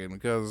Dragon,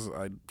 because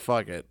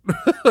fuck it.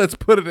 Let's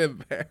put it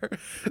in there.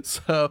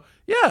 So,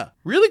 yeah,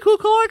 really cool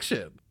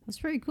collection. That's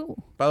pretty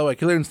cool. By the way,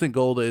 Killer Instinct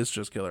Gold is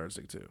just Killer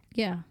Instinct 2.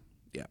 Yeah.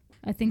 Yeah.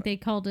 I think they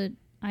called it,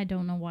 I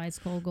don't know why it's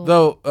called Gold.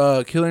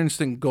 Though, Killer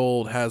Instinct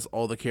Gold has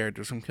all the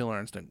characters from Killer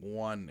Instinct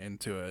 1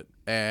 into it,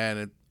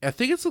 and I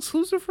think it's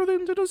exclusive for the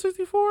Nintendo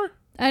 64?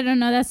 I don't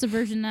know. That's the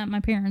version that my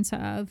parents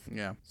have.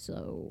 Yeah.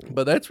 So.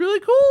 But that's really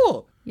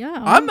cool.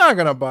 Yeah. I'm not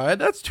going to buy it.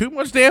 That's too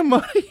much damn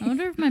money. I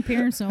wonder if my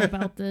parents know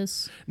about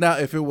this. Now,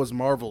 if it was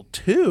Marvel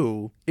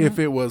 2, if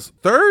it was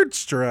Third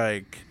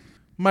Strike,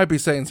 might be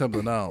saying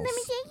something else. Let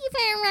me take you for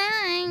a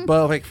ride.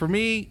 But like for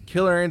me,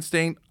 Killer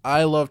Instinct,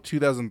 I love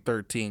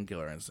 2013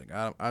 Killer Instinct.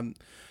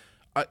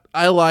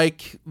 I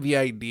like the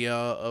idea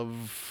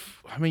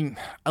of, I mean,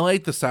 I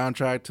like the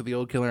soundtrack to the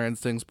old Killer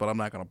Instincts, but I'm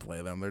not going to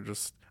play them. They're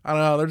just, I don't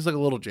know, they're just like a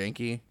little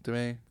janky to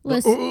me.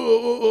 Listen.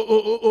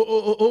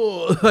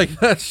 Like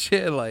that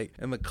shit, like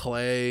in the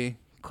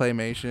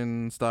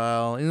claymation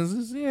style. It's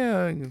just,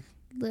 yeah.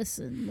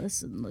 Listen.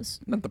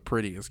 Not the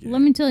prettiest game.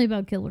 Let me tell you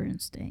about Killer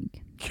Instinct.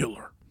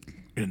 Killer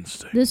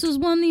Instinct. This was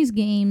one of these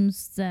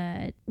games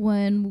that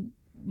when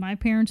my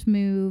parents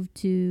moved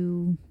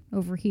to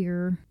over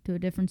here to a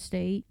different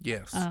state,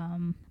 Yes.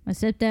 my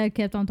stepdad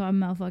kept on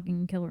talking about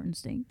fucking Killer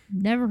Instinct.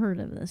 Never heard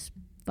of this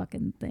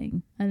fucking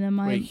thing. And then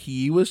Wait,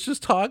 he was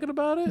just talking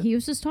about it? he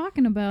was just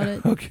talking about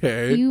it.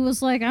 Okay. He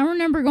was like, I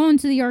remember going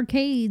to the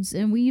arcades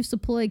and we used to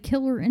play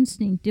Killer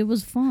Instinct. It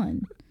was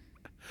fun.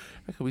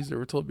 How come he's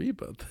never told me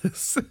about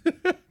this?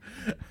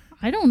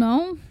 I don't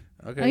know.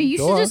 Okay. You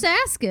go should on. just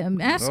ask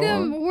him. Ask Go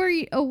him on.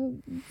 where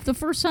the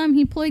first time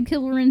he played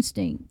Killer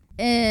Instinct.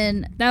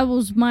 And that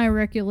was my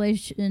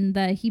recollection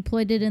that he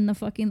played it in the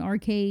fucking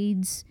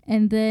arcades.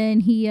 And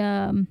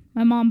then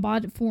my mom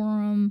bought it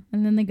for him.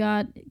 And then they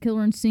got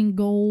Killer Instinct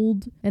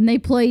Gold. And they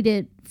played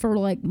it for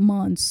like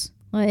months.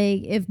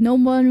 Like, if no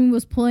one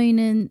was playing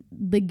in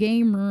the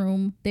game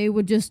room, they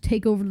would just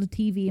take over the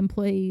TV and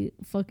play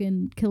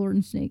fucking Killer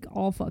Instinct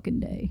all fucking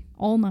day.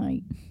 All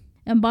night.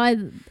 And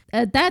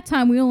at that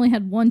time, we only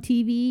had one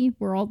TV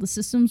where all the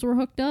systems were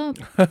hooked up.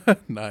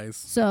 Nice.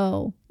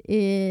 So,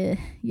 yeah,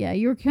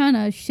 you're kind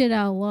of shit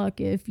out of luck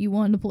if you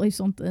wanted to play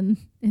something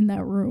in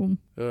that room.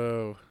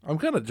 Oh, I'm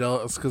kind of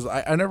jealous because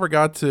I never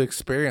got to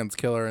experience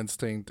Killer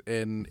Instinct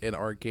in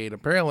arcade.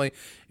 Apparently,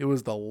 it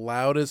was the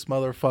loudest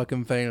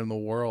motherfucking thing in the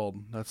world.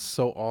 That's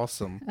so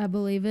awesome. I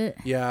believe it.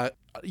 Yeah.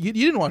 You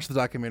didn't watch the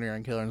documentary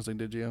on Killer Instinct,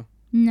 did you?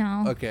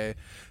 No. Okay.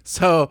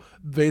 So,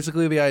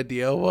 basically the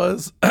idea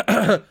was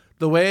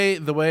the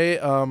way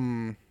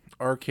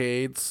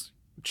arcades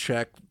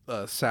check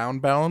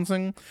sound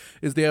balancing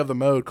is they have the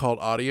mode called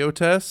audio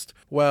test.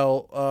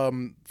 Well,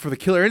 for the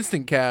Killer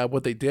Instinct cab,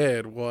 what they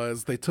did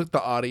was they took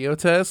the audio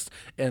test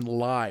and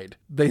lied.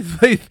 They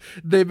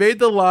made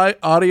the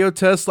audio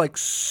test like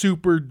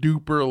super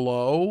duper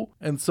low,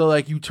 and so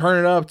like you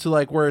turn it up to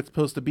like where it's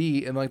supposed to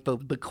be, and like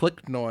the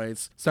click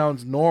noise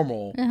sounds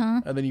normal.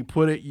 And then you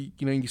put it,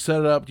 you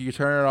set it up, you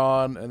turn it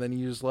on, and then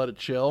you just let it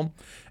chill,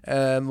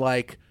 and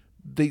like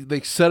they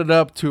set it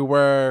up to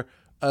where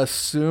as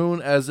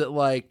soon as it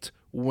like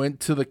went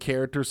to the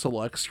character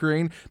select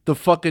screen, the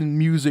fucking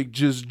music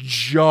just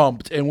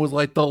jumped and was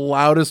like the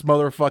loudest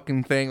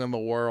motherfucking thing in the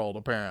world,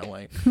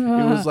 apparently. It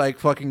was like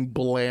fucking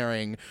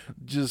blaring,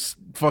 just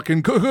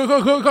fucking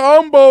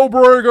combo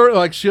breaker,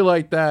 like shit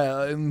like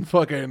that, and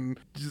fucking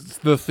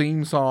just the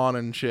theme song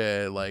and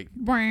shit, like,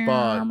 but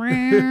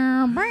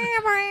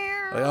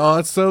oh,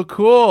 it's so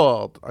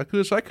cool. I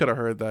wish I could have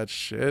heard that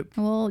shit.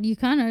 Well, you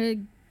kind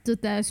of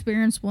did that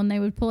experience when they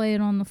would play it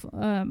on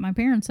my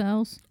parents'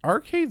 house.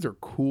 Arcades are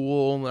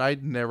cool. I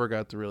never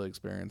got to really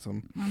experience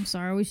them. I'm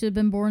sorry, we should have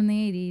been born in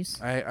the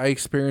 80s. I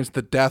experienced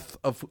the death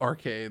of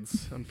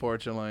arcades,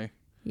 unfortunately.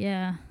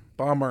 Yeah.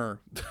 Bummer.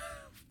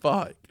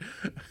 Fuck.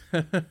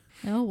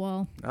 Oh,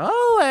 well.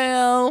 Oh,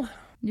 well.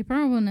 You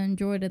probably wouldn't have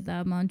enjoyed it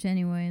that much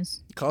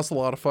anyways. It costs a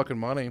lot of fucking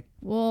money.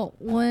 Well,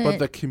 But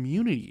the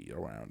community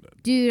around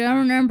it. Dude, I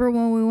remember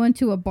when we went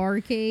to a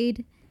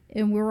barcade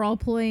and we were all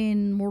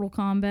playing Mortal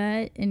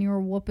Kombat and you were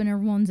whooping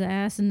everyone's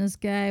ass and this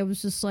guy was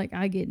just like,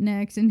 I get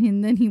next,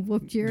 and then he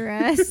whooped your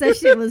ass. That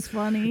shit was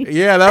funny.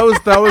 Yeah, that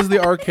was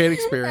the arcade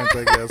experience,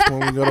 I guess,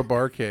 when we go to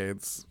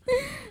barcades.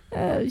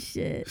 Oh,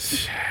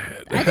 shit.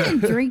 I didn't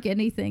drink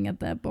anything at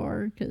that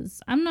bar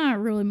because I'm not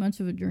really much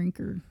of a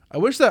drinker. I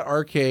wish that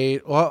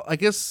arcade, well, I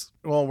guess,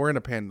 we're in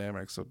a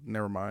pandemic, so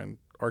never mind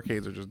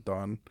arcades are just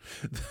done.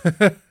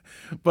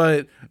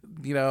 But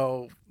you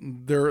know,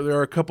 there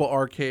are a couple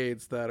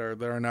arcades that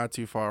are not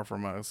too far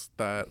from us.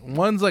 That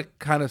one's like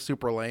kind of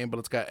super lame, but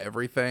it's got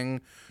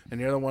everything, and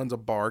the other one's a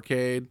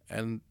barcade,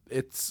 and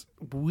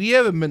we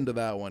haven't been to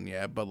that one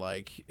yet, but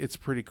like it's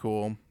pretty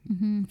cool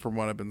from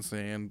what I've been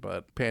seeing.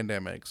 But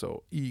pandemic,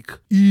 so eek,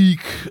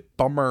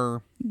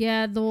 bummer.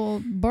 Yeah, the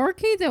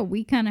barcade that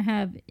we kind of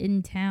have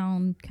in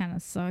town kind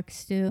of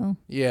sucks too.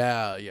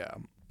 Yeah.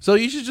 So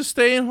you should just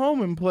stay at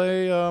home and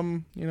play,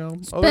 other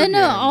Spend games.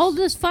 all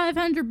this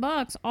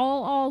 $500,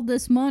 all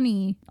this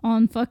money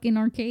on fucking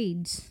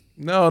arcades.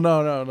 No.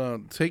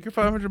 Take your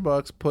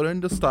 $500, put it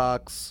into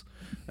stocks,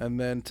 and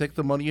then take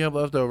the money you have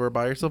left over,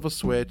 buy yourself a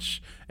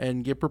Switch,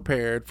 and get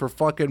prepared for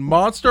fucking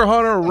Monster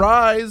Hunter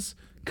Rise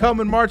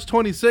coming March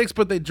 26th,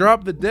 but they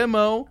dropped the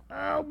demo.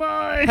 Oh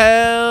boy.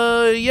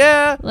 Hell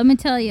yeah. Let me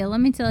tell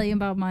you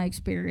about my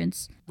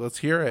experience. Let's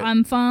hear it.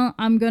 I'm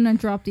gonna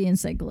drop the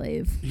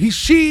Insect-Glaive.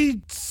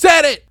 She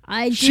said it.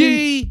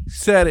 She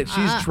said it.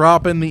 She's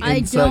dropping the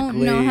Insect-Glaive. I don't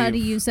know how to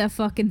use that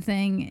fucking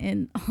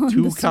thing on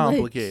Too the Switch.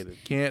 complicated.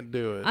 Can't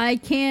do it.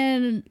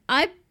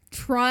 I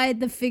tried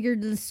to figure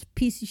this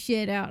piece of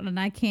shit out and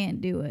I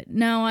can't do it.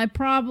 Now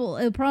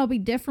it'll probably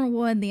be different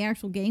when the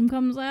actual game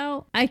comes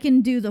out. I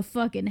can do the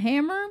fucking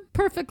hammer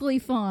perfectly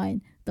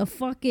fine. The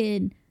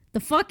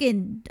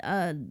fucking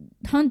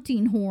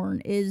hunting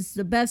horn is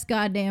the best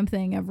goddamn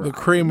thing ever. The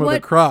cream of the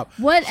crop.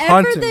 Whatever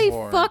hunting they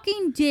horn.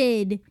 fucking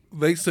did.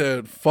 They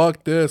said,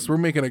 fuck this. We're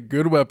making a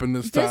good weapon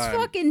this time. This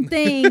fucking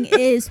thing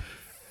is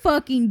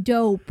fucking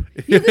dope.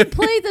 You can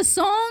play the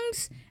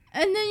songs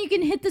and then you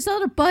can hit this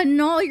other button.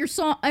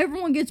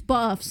 Everyone gets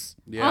buffs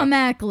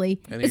automatically.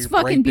 And it's you're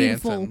fucking break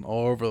beautiful. dancing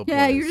all over the place.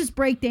 Yeah, you're just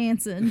break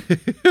dancing.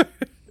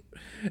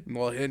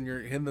 While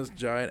hitting this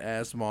giant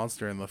ass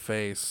monster in the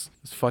face.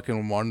 It's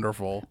fucking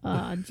wonderful.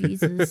 Oh,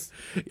 Jesus.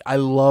 I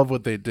love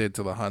what they did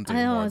to the hunting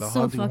horn. It's The so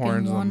hunting fucking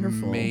horn is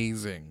wonderful.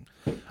 amazing.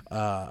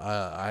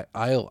 I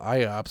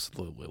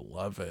absolutely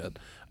love it.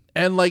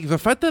 And like the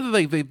fact that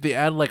they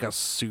add like a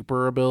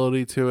super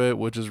ability to it,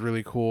 which is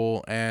really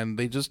cool, and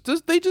they just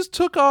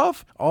took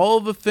off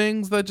all the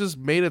things that just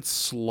made it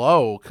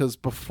slow. Because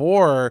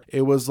before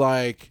it was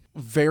like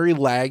very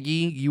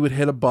laggy. You would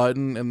hit a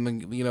button and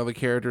the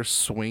character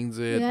swings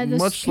it. Yeah, this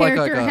much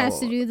character like has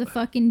to do the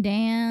fucking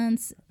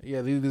dance.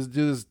 Yeah, they just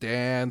do this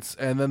dance,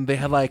 and then they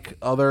had like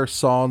other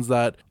songs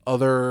that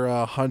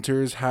other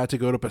hunters had to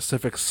go to a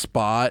specific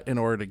spot in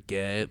order to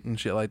get and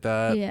shit like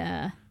that.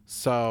 Yeah.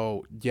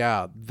 So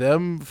yeah,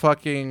 them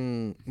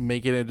fucking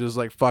making it just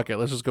like fuck it,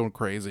 let's just go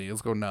crazy,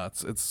 let's go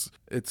nuts.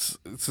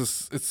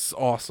 It's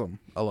awesome.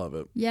 I love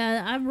it.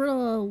 Yeah, I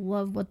really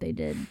love what they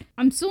did.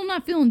 I'm still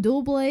not feeling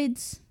dual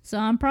blades, so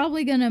I'm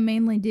probably gonna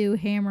mainly do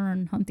hammer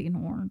and hunting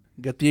horn.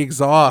 Get the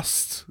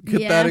exhaust.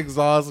 Get that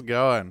exhaust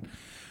going.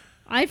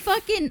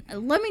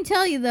 Let me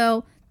tell you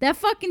though, that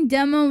fucking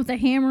demo with the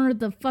hammer,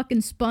 the fucking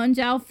sponge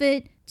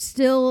outfit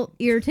still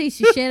irritates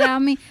the shit out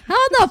of me.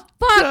 How the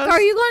fuck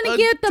are you going to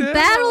get the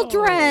battle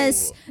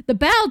dress? The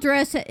battle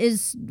dress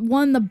is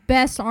one of the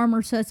best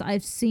armor sets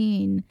I've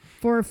seen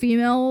for a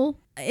female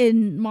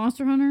in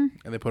Monster Hunter.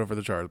 And they put it for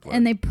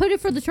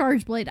the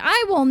charge blade.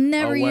 I will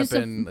never use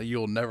weapon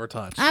you'll never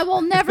touch. I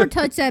will never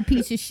touch that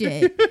piece of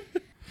shit.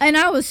 And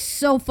I was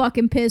so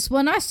fucking pissed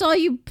when I saw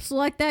you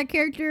select that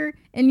character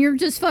and you're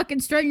just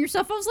fucking strutting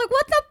yourself. I was like,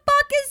 what the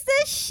fuck is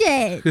this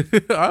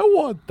shit? I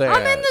want that.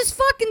 I'm in this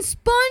fucking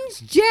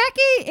sponge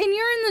jacket and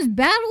you're in this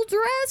battle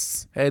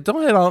dress? Hey,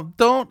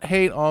 don't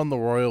hate on the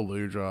Royal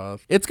Ludroth.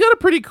 It's got a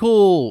pretty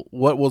cool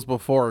what was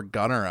before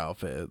Gunner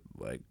outfit,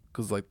 like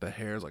because like the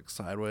hair's like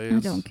sideways. I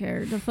don't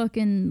care. The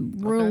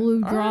fucking Royal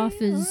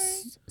Ludroth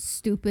is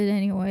stupid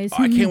anyways.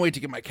 Oh, I can't wait to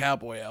get my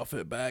cowboy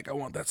outfit back. I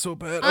want that so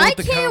bad. I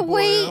can't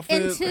wait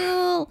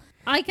until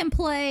I can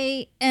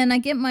play and I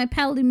get my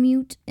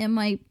Palamute and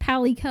my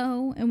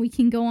Palico and we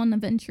can go on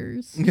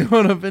adventures. Go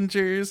on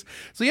adventures.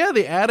 So yeah,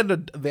 they added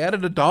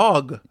a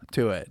dog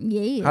to it.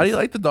 Yes. How do you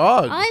like the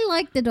dog? I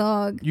like the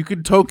dog. You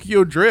can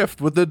Tokyo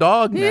drift with the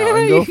dog now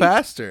and go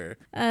faster.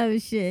 Oh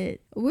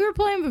shit. We were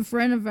playing with a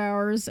friend of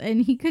ours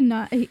and he did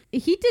not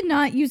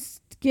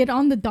get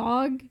on the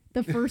dog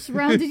the first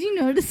round. Did you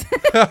notice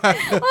that?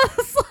 I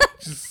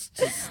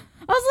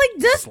was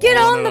like, just get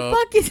on the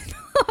fucking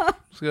dog.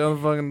 Just get on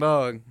the fucking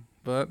dog.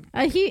 But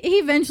he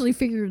eventually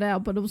figured it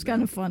out, but it was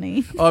kind of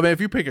funny. Oh man,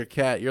 if you pick a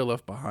cat, you're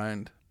left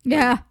behind.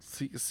 Yeah.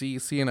 See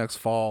you next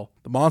fall.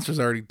 The monster's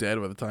already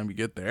dead by the time you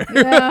get there.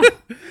 Yeah.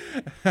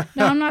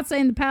 No, I'm not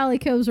saying the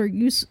Palicos are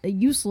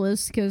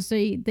useless because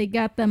they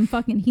got them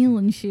fucking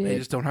healing shit. They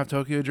just don't have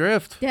Tokyo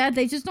Drift. Yeah,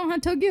 they just don't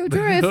have Tokyo They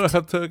Drift. don't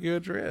have Tokyo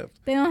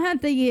Drift. They don't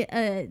have the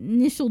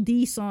initial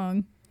D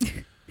song.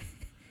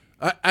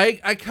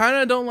 I kind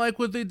of don't like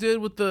what they did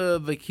with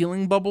the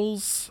healing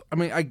bubbles. I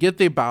mean, I get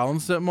they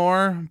balanced it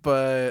more,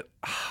 but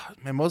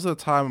man, most of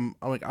the time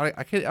I'm like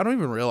I don't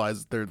even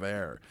realize that they're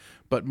there.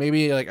 But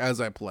maybe like as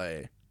I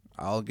play,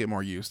 I'll get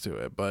more used to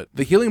it. But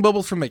the healing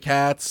bubbles from the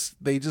cats,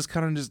 they just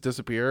kind of just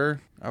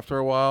disappear after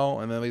a while,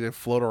 and then they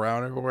float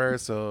around everywhere.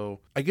 So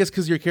I guess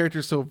because your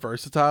character's so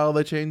versatile,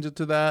 they change it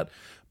to that.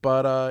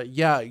 But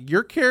yeah,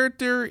 your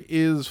character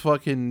is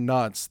fucking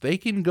nuts. They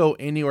can go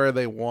anywhere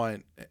they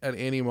want at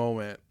any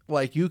moment.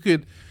 Like you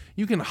can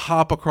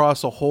hop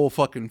across a whole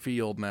fucking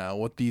field now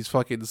with these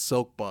fucking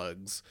silk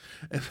bugs.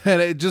 And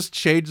then it just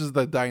changes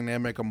the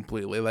dynamic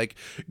completely. Like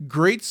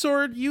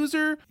greatsword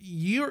user,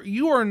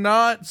 you are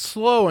not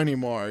slow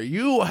anymore.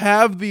 You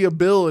have the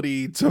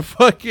ability to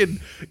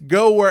fucking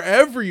go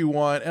wherever you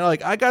want. And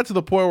like I got to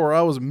the point where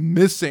I was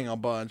missing a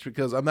bunch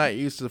because I'm not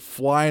used to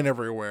flying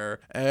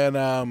everywhere.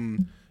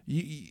 And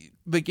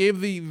they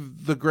gave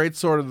the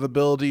greatsword the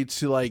ability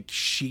to like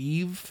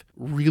sheathe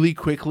really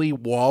quickly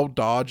while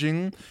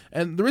dodging.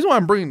 And the reason why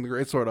I'm bringing the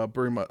greatsword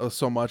up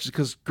so much is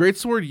because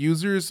greatsword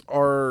users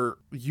are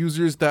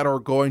users that are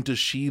going to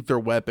sheathe their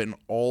weapon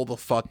all the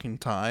fucking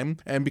time.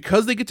 And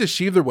because they get to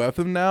sheathe their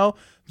weapon now,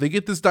 they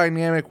get this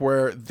dynamic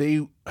where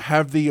they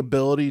have the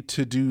ability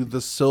to do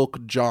the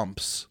silk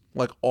jumps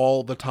like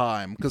all the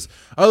time, because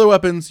other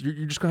weapons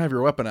you're just gonna have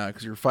your weapon out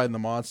because you're fighting the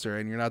monster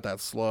and you're not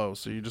that slow,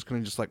 so you're just gonna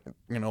just like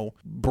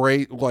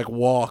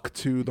walk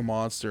to the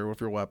monster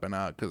with your weapon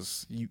out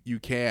because you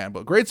can.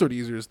 But greatsword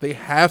users, they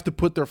have to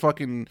put their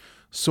fucking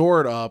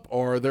sword up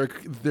or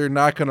they're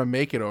not gonna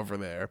make it over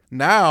there.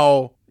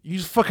 Now you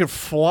just fucking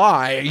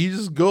fly, you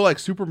just go like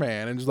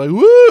Superman and just like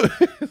woo.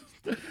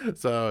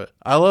 So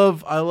I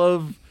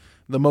love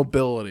the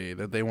mobility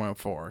that they went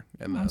for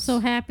in this. I'm so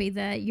happy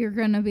that you're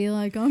gonna be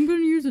like, I'm gonna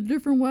use a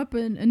different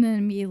weapon and then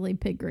immediately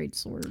pick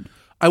greatsword.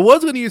 I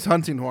was gonna use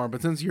hunting horn,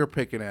 but since you're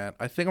picking it,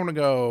 I think I'm gonna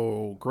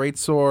go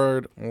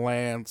greatsword,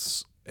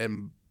 lance,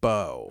 and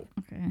bow.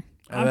 Okay.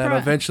 And then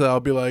eventually I'll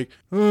be like,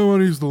 oh, I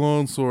want to use the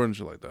long sword and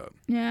shit like that.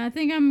 Yeah, I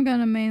think I'm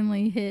gonna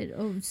mainly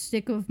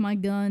stick with my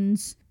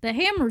guns. The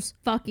hammer's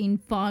fucking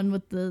fun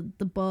with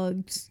the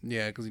bugs.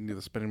 Yeah, because you can do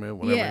the spinning move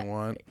whenever you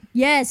want.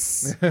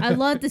 Yes, I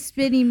love the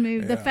spinning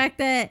move. The fact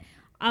that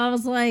I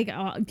was like,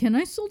 can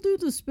I still do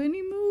the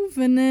spinning move?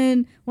 And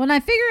then when I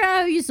figured out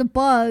how to use the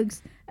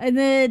bugs, and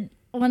then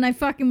when I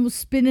fucking was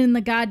spinning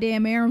the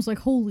goddamn air, I was like,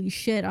 holy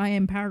shit, I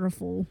am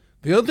powerful.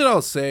 The other thing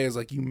I'll say is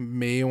like you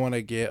may want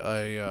to get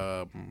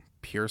a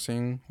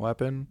piercing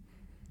weapon.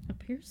 A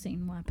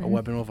piercing weapon? A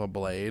weapon with a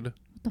blade.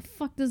 What the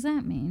fuck does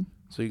that mean?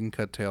 So you can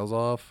cut tails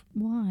off.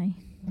 Why?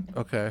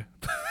 Okay.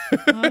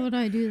 Why would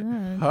I do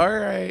that? All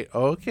right.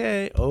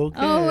 Okay.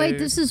 Oh wait,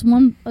 this is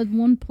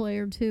one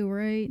player too,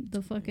 right?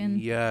 The fucking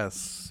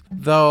yes.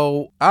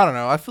 Though I don't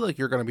know. I feel like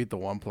you're gonna beat the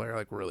one player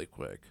like really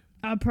quick.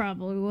 I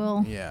probably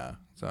will. Yeah.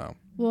 So.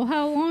 Well,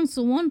 how long's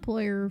the one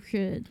player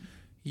shit?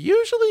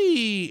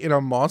 Usually in a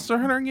Monster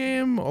Hunter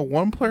game, a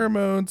one player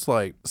mode's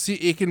like, see,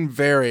 it can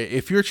vary.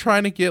 If you're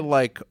trying to get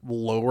like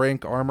low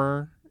rank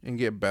armor and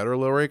get better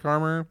low rank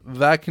armor,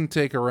 that can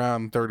take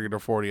around 30 to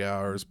 40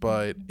 hours.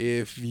 But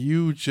if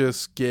you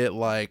just get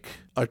like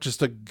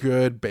just a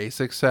good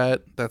basic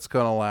set that's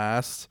gonna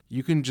last,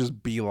 you can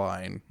just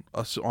beeline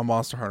a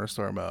Monster Hunter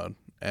story mode.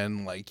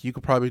 And like you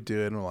could probably do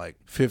it in like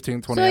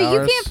 15, 20 hours. So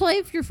you can't play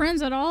with your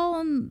friends at all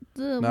on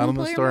the not on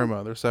the story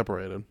mode. They're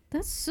separated.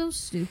 That's so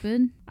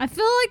stupid. I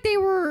feel like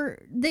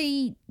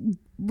they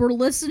were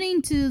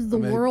listening to the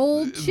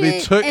world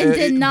shit and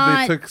did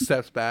not. They took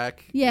steps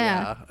back.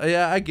 Yeah,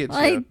 I get you.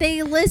 Like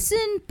they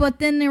listened, but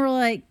then they were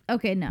like,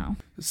 okay, no.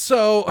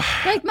 So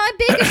like my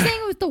biggest thing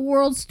with the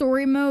world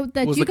story mode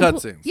that was you the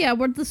cutscenes. Yeah,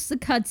 were the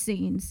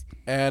cutscenes.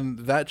 And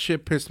that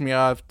shit pissed me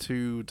off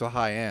to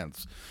high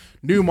ends.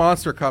 New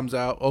monster comes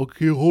out.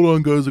 Okay, hold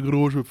on, guys. I gotta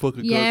watch my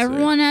fucking cutscene. Yeah,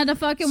 everyone had to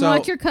fucking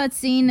watch your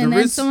cutscene, and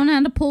then someone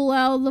had to pull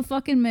out the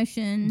fucking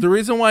mission. The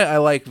reason why I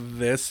like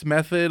this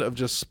method of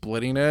just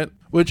splitting it,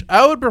 which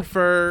I would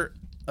prefer,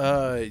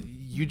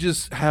 you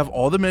just have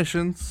all the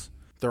missions.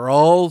 They're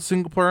all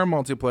single player and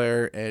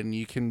multiplayer, and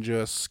you can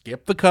just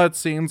skip the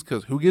cutscenes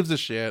because who gives a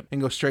shit and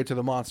go straight to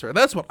the monster.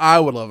 That's what I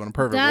would love in a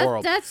perfect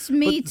world. That's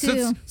me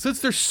too. Since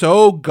they're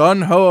so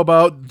gun ho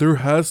about there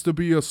has to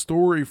be a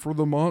story for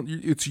the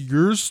it's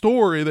your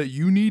story that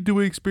you need to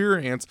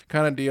experience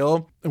kind of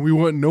deal, and we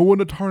want no one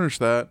to tarnish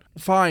that.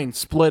 Fine,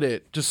 split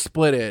it. Just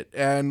split it.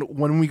 And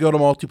when we go to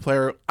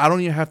multiplayer, I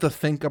don't even have to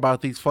think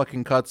about these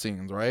fucking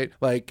cutscenes, right?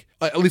 Like,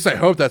 at least I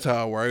hope that's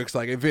how it works.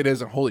 Like, if it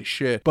isn't, holy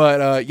shit.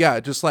 But yeah,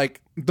 just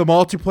like the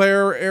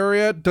multiplayer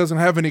area doesn't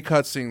have any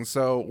cutscenes,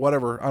 so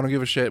whatever. I don't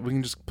give a shit. We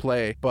can just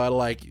play. But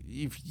like,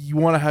 if you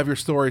want to have your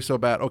story so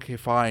bad, okay,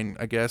 fine.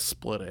 I guess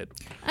split it.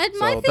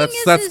 My thing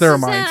that's their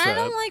mindset. That I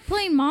don't like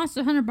playing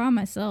Monster Hunter by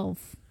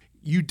myself.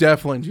 You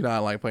definitely do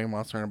not like playing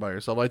Monster Hunter by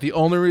yourself. Like, the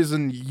only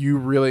reason you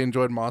really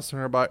enjoyed Monster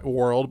Hunter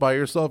World by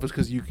yourself is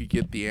because you could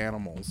get the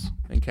animals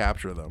and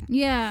capture them.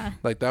 Yeah.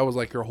 Like, that was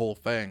like your whole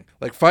thing.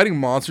 Like, fighting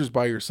monsters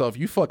by yourself,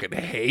 you fucking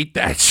hate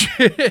that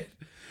shit.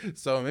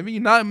 So maybe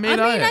not.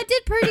 I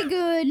did pretty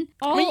good.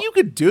 I mean, you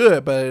could do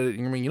it, but I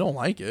mean, you don't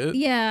like it.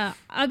 Yeah.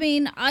 I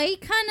mean, I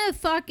kind of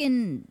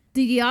fucking.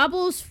 The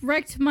Diablos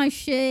wrecked my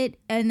shit,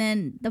 and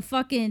then the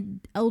fucking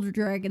Elder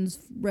Dragons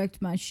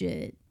wrecked my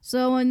shit.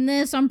 So in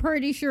this, I'm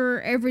pretty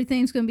sure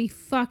everything's gonna be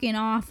fucking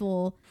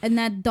awful, and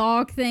that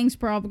dog thing's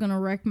probably gonna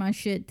wreck my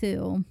shit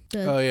too.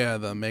 Oh yeah,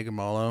 the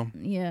Megamalo.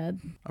 Yeah,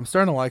 I'm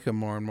starting to like him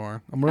more and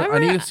more. I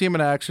need to see him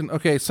in action.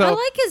 Okay, so I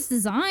like his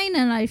design,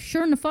 and I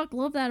sure in the fuck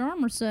love that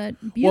armor set.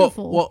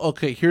 Beautiful. Well,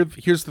 okay.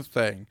 Here's the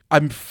thing.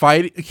 I'm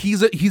fighting.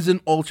 He's an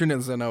alternate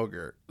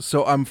Zenogre,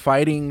 so I'm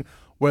fighting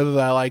whether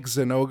I like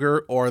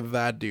Zenogre or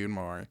that dude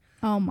more.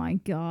 Oh my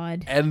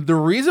god. And the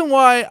reason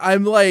why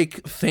I'm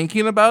like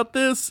thinking about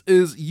this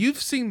is you've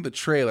seen the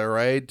trailer,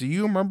 right? Do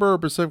you remember a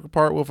specific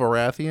part with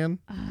Arathian?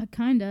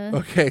 Kinda.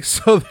 Okay,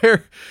 so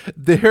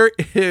there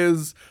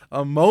is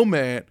a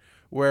moment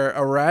where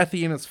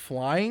Arathian is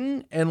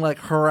flying and like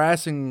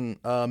harassing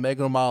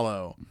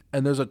Megamalo,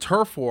 and there's a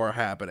turf war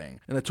happening,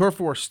 and the turf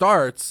war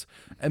starts,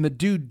 and the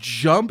dude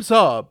jumps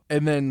up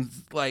and then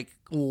like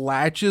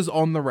latches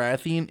on the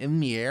Rathian in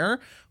the air,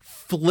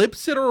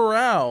 flips it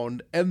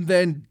around, and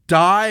then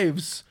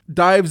dives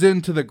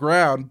into the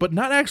ground, but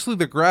not actually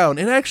the ground.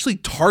 It actually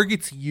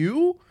targets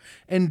you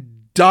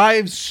and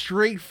dives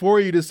straight for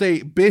you to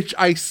say, bitch,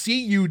 I see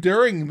you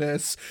during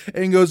this,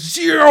 and goes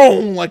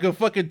zoom like a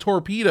fucking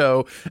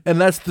torpedo, and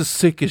that's the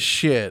sickest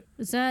shit.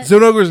 Is that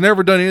Zenogre's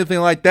never done anything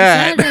like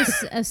that. Is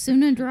that a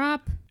Asuna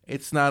drop?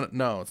 It's not an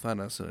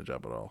Asuna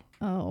drop at all.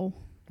 Oh.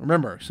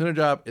 Remember, Asuna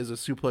drop is a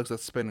suplex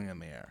that's spinning in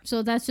the air.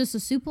 So that's just a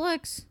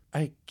suplex?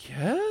 I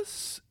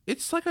guess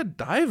it's like a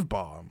dive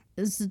bomb.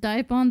 Is the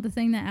dive bomb the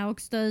thing that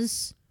Alex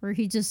does, where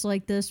he just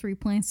like this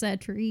replants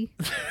that tree?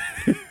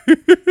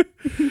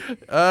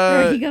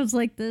 Where he goes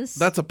like this?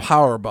 That's a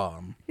power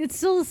bomb. It's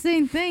still the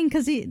same thing,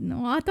 because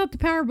I thought the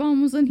power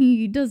bomb was when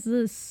he does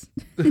this.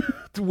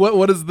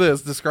 What is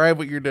this? Describe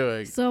what you're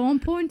doing. So I'm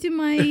pointing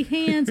my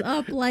hands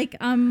up like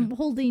I'm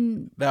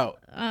holding... Now,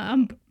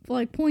 I'm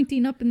like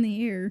pointing up in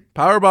the air.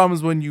 Power bomb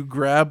is when you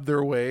grab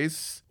their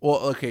waist. Well,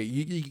 okay,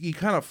 you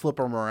kind of flip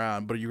them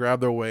around, but you grab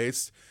their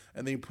waist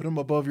and then you put them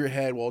above your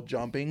head while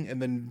jumping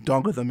and then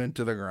dunk them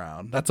into the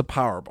ground. That's a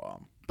power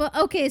bomb. But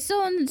okay,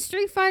 so in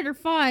Street Fighter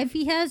V,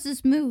 he has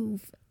this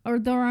move, or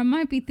I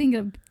might be thinking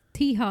of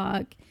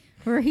T-Hawk,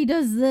 where he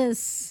does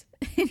this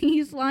and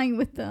he's flying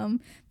with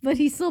them, but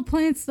he still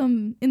plants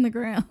them in the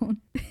ground.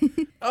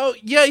 Oh,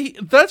 yeah,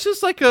 that's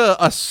just like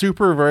a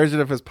super version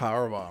of his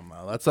power bomb,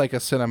 though. That's like a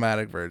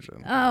cinematic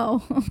version.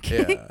 Oh,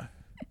 okay. Yeah.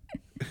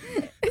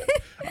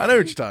 I know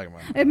what you're talking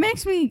about. It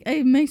makes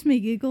me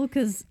giggle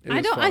because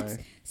I don't.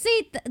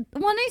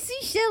 When I see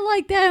shit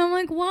like that, I'm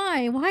like,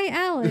 why? Why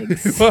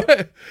Alex?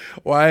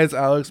 Why is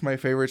Alex my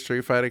favorite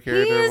Street Fighter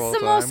character of all time? He is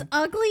the most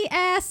ugly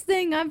ass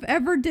thing I've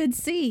ever did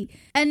see.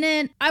 And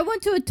then I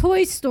went to a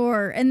toy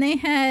store and they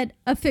had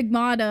a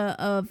Figmata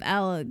of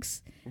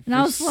Alex. And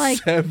I was like,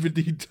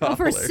 $70.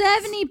 For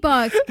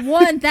 $70.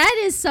 One, that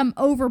is some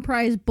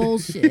overpriced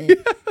bullshit.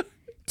 Yeah.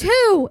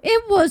 Two,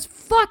 it was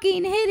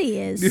fucking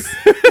hideous.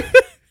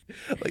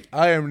 Like,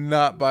 I am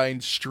not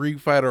buying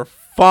Street Fighter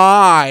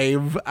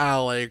 5,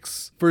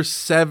 Alex, for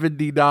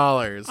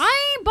 $70.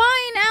 I ain't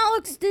buying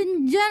Alex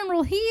in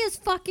general. He is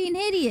fucking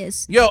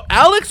hideous. Yo,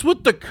 Alex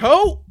with the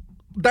coat?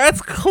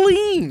 That's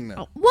clean.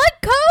 What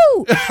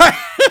coat?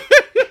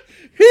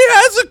 He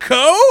has a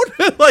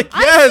coat? Like, yes.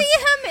 I see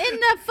him in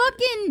that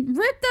fucking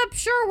ripped up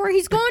shirt where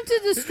he's going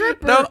to the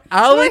stripper. No,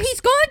 Alex. Where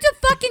he's going to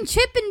fucking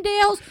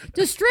Chippendales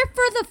to strip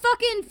for the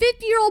fucking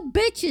 50-year-old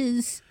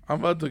bitches.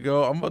 I'm about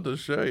to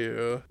show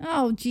you.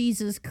 Oh,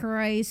 Jesus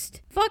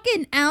Christ.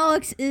 Fucking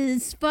Alex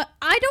is...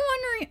 I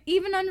don't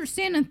even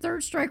understand in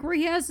Third Strike where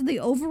he has the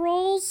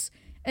overalls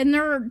and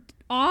they're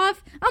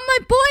off. I'm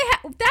like,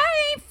 boy, that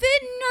ain't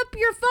fitting up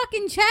your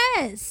fucking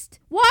chest.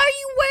 Why are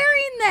you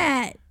wearing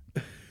that?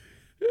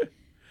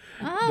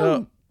 Oh.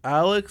 No,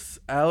 Alex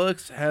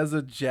has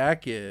a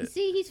jacket.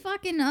 See, he's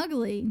fucking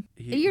ugly.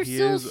 You're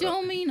still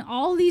showing me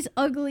all these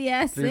ugly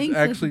ass things.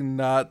 There's actually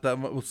not that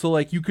much. So,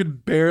 like, you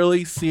could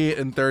barely see it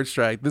in Third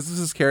Strike. This is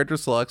his character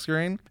select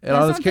screen. And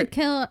that's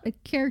not the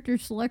character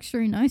select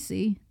screen I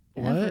see.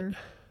 Ever.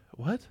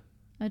 What?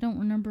 I don't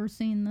remember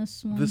seeing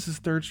this one. This is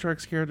Third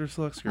Strike's character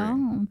select screen.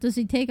 Oh, does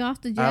he take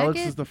off the jacket? Alex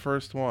is the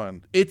first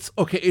one. It's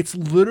okay. It's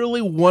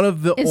literally one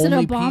of the only pieces. Is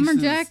it a bomber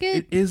jacket?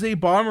 It is a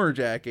bomber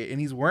jacket,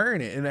 and he's wearing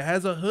it, and it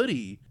has a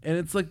hoodie, and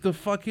it's like the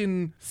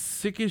fucking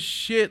sickest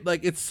shit.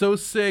 Like, it's so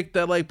sick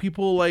that like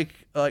people like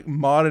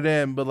mod it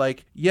in, but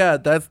like, yeah,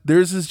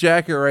 there's his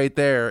jacket right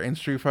there in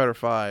Street Fighter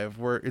V,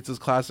 where it's his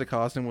classic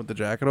costume with the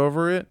jacket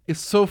over it.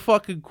 It's so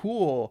fucking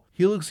cool.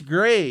 He looks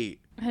great.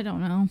 I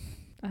don't know.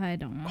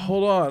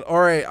 Hold on. All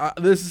right.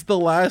 This is the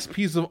last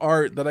piece of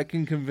art that I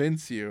can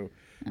convince you.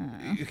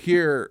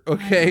 Here.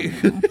 Okay.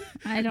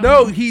 I don't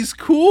know. No, he's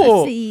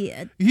cool.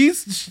 Shut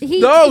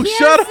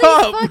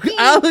up.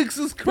 Alex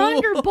is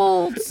cool.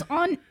 Thunderbolts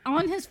on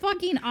his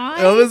fucking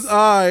eyes. On his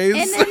eyes.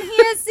 And then he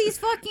has these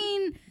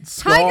fucking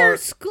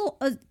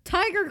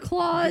tiger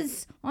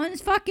claws on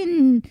his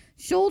fucking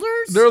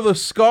shoulders. They're the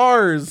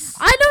scars.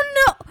 I don't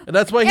know. And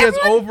that's why he has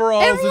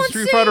overalls in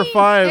Street Fighter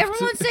 5.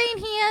 Everyone's saying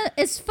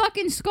he is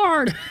fucking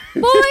scarred.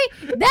 Boy,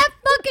 that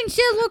fucking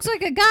shit looks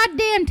like a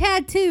goddamn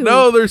tattoo.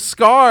 No, they're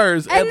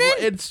scars. And And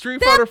then in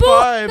Street Fighter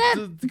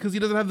 5, because he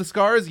doesn't have the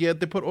scars yet,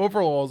 they put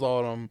overalls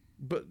on him.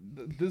 But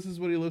this is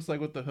what he looks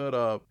like with the hood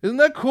up. Isn't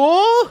that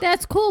cool?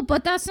 That's cool,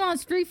 but that's not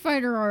Street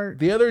Fighter art.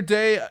 The other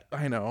day,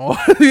 I know.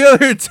 The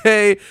other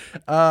day,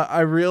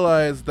 I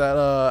realized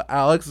that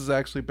Alex is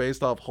actually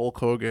based off Hulk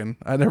Hogan.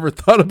 I never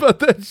thought about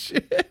that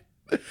shit.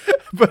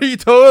 But he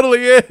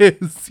totally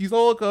is. He's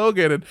Hulk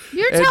Hogan. And,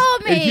 You're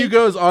telling me. And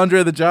Hugo's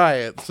Andre the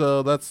Giant.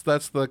 So that's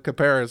the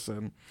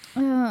comparison.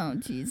 Oh,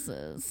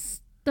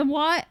 Jesus.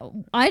 I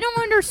don't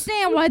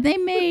understand why they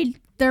made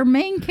their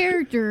main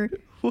character,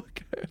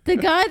 the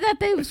guy that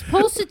they were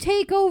supposed to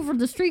take over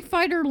the Street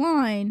Fighter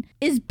line,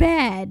 is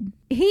bad.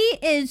 He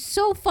is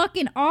so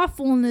fucking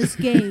awful in this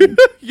game.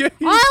 Yeah,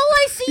 All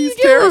I see you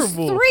do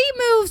terrible. is 3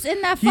 moves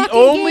in that He fucking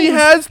only game.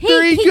 has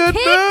 3 good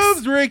kicks,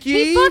 moves, Ricky.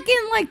 He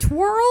fucking like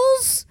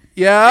twirls.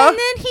 Yeah. And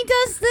then he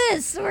does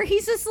this, where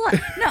he's just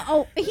like,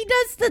 he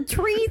does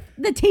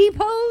the T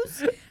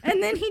pose,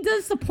 and then he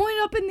does the point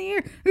up in the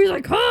air. He's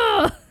like,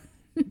 oh.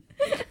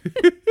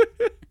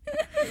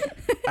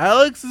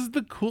 Alex is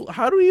the cool.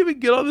 How do we even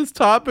get on this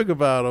topic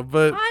about him?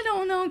 But I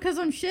don't know, because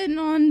I'm shitting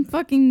on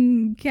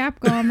fucking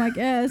Capcom, I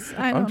guess.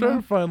 I'm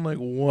trying to find like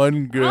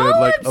one good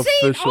all I'm official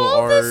saying,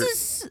 all art.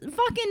 this is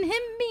fucking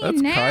him being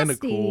That's nasty. kind of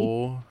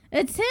cool.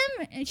 It's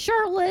him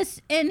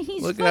shirtless, and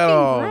he's Look fucking at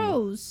him.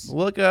 gross.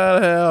 Look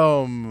at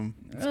him.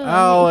 It's Ugh,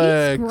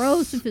 Alex. He's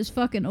gross with his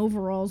fucking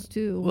overalls,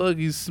 too. Look,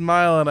 he's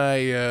smiling at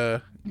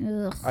you.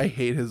 Ugh. I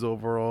hate his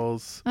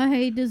overalls. I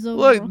hate his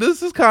overalls. Look,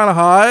 this is kind of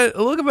hot.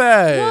 Look at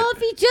that. Well,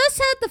 if he just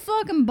had the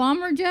fucking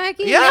bomber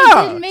jacket, Yeah,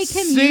 that didn't make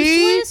him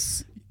see?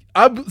 useless.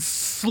 I'm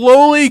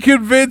slowly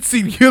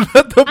convincing you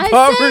that the I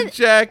bomber said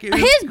jacket is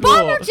His cool.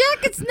 bomber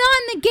jacket's not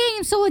in the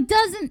game, so it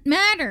doesn't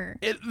matter.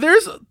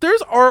 There's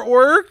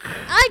artwork.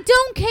 I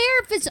don't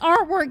care if it's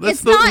artwork. That's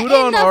It's the not in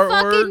Udon the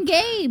artwork. fucking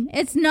game.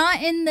 It's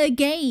not in the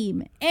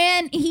game.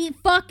 And he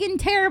fucking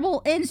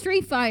terrible in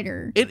Street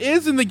Fighter. It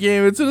is in the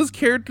game. It's in his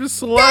character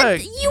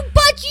select.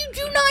 But you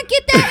do not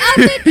get that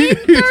outfit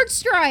in Third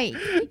Strike.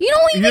 You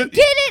don't even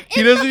get it.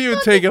 He doesn't even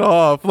take it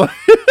off. Yeah,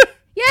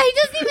 he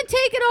doesn't even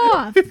take it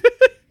off.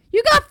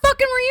 You got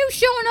fucking Ryu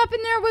showing up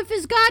in there with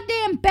his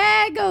goddamn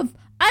bag of,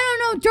 I don't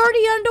know,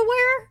 dirty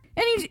underwear.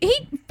 And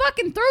he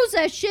fucking throws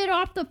that shit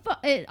off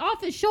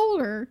off his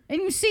shoulder.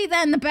 And you see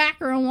that in the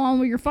background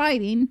while you're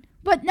fighting.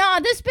 But nah,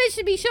 this bitch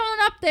should be showing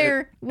up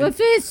there with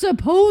his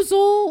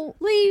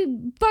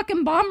supposedly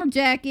fucking bomber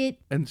jacket.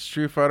 And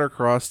Street Fighter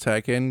Cross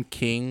Tekken,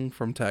 King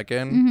from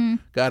Tekken,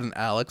 got an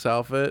Alex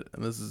outfit,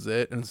 and this is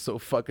it, and it's so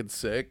fucking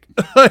sick.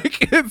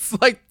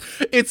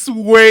 It's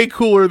way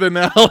cooler than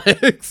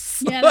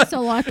Alex. Yeah, that's a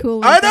lot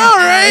cooler. I know,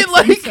 right?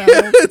 Alex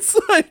himself. It's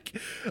like,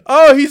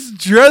 oh, he's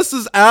dressed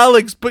as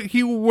Alex, but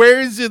he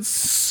wears it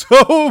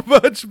so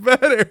much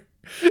better.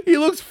 He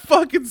looks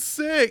fucking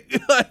sick.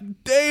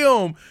 Like,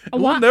 damn.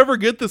 We'll never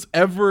get this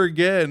ever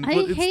again.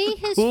 I hate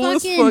his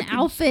fucking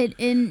outfit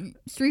in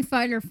Street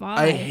Fighter 5.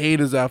 I hate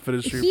his outfit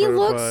in Street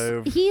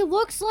Fighter 5. He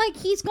looks like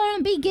he's going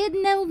to be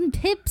getting them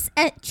tips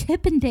at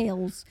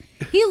Chippendales.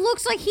 He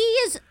looks like he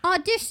is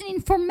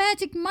auditioning for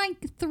Magic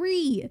Mike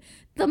 3.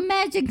 The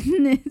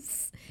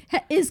magicness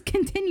is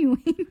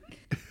continuing.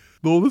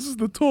 No, this is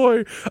the toy.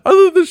 I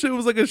thought this shit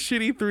was like a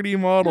shitty 3D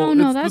model. Oh,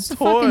 no, it's that's the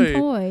the toy. fucking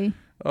toy.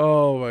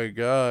 Oh my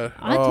god.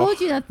 I told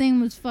you that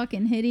thing was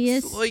fucking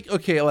hideous.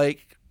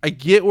 I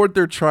get what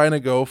they're trying to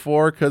go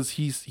for because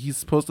he's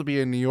supposed to be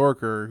a New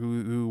Yorker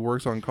who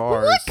works on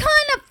cars. What kind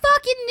of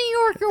fucking New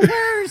Yorker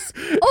wears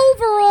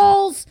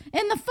overalls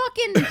and the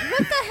fucking, what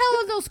the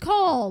hell are those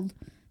called?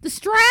 The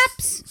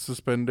straps?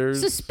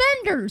 Suspenders.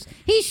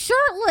 He's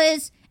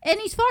shirtless and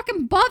he's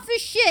fucking buff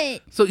as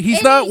shit. So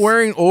he's not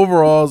wearing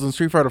overalls in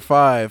Street Fighter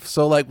 5.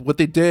 So like what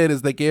they did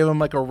is they gave him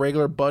like a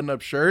regular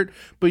button-up shirt,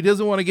 but he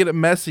doesn't want to get it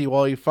messy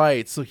while he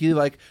fights. So he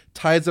like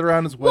ties it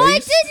around his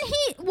waist.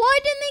 Why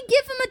didn't they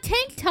give him a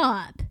tank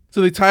top?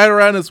 So they tie it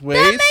around his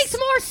waist. That makes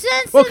more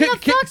sense than the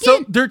fucking...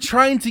 So they're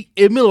trying to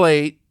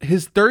emulate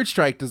his Third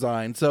Strike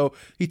design. So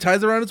he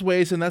ties it around his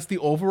waist, and that's the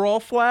overall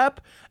flap.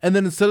 And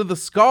then instead of the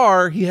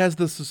scar, he has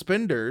the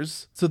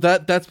suspenders. So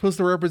that's supposed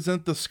to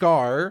represent the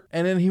scar.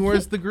 And then he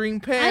wears the green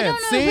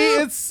pants.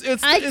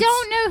 I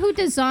don't know who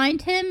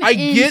designed him. I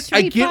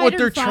get what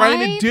they're trying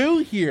to do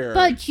here.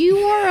 But you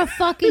are a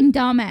fucking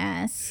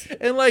dumbass.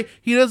 And like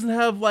he doesn't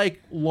have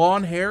like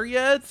long hair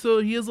yet, so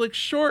he has like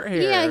short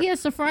hair. Yeah, he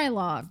has the fry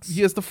locks.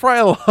 He has the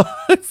fry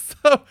locks.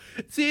 So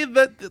see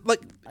that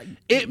like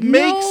it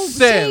makes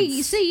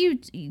sense. See,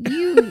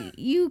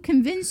 you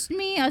convinced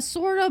me,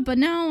 sort of, but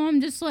now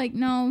I'm just like,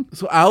 no.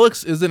 So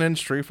Alex isn't in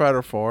Street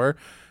Fighter 4.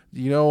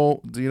 Do you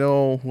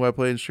know who I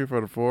played in Street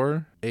Fighter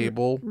 4?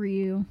 Abel.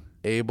 Ryu.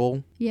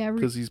 Abel. Yeah,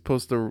 because he's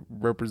supposed to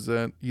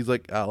represent. He's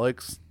like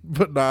Alex,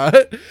 but not.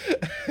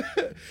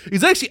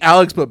 He's actually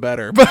Alex, but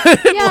better. But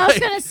yeah, I was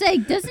gonna say,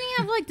 doesn't he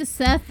have like the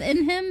Seth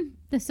in him?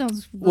 That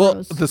sounds Well,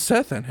 gross. the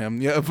Seth in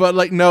him, yeah, but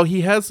like no,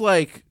 he has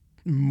like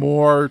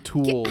more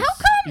tools.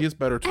 He has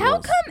better tools. How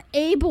come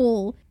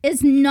Abel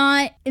is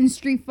not in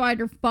Street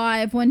Fighter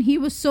V when he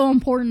was so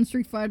important in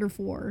Street Fighter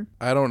 4?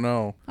 I don't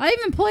know. I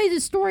even played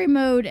the story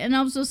mode and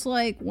I was just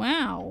like,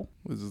 wow.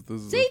 This is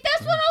See,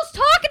 that's what I was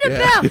talking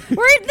about.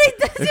 Where they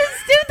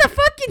just do the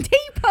fucking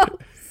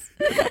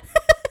T-pose.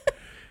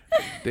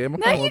 Damn,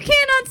 Now you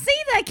can't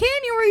unsee that,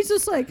 can you? Where he's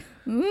just like,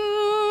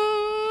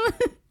 I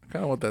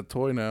kind of want that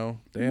toy now.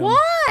 Damn.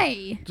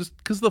 why? Just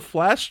because the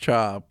flash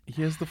chop.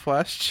 He has the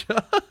flash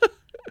chop.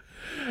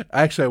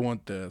 Actually, I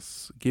want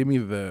this. Give me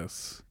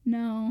this.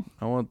 No.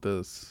 I want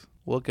this.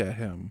 Look at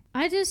him.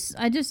 I just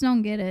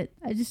don't get it.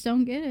 I just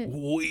don't get it.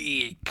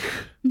 Weak.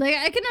 Like,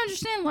 I can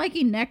understand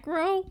liking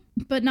Necro,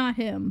 but not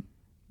him.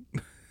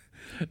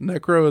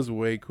 Necro is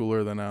way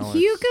cooler than Alex.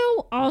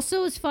 Hugo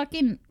also is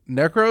fucking...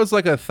 Necro is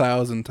like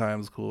 1,000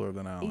 times cooler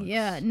than Alex.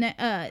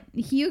 Yeah,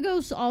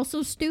 Hugo's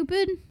also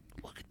stupid.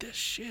 Look at this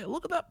shit.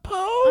 Look at that pose.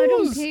 I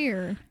don't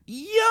care.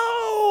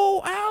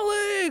 Yo,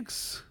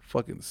 Alex.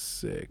 Fucking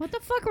sick. What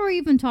the fuck are we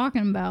even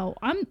talking about?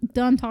 I'm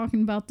done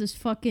talking about this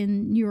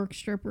fucking New York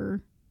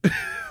stripper.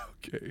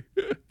 Okay.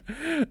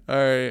 All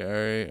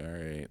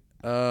right.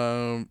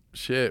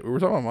 Shit. We were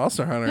talking about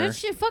Monster Hunter. That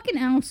shit, fucking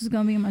Alex is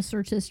gonna be in my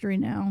search history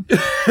now. God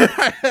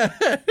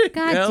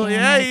Hell damn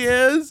yeah, it. he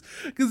is.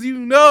 Because you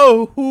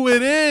know who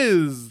it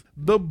is.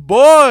 The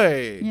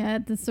boy. Yeah,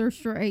 at the search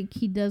strike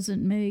he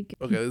doesn't make.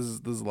 Okay, this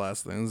is the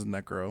last thing. This is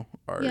Necro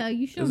art. Yeah,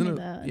 you showed isn't me it,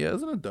 that. Yeah,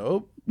 isn't it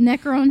dope?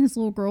 Necro and his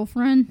little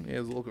girlfriend. Yeah,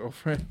 his little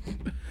girlfriend.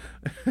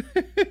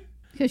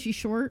 Because she's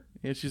short.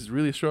 Yeah, she's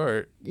really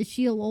short. Is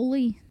she a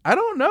loli? I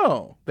don't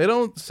know. They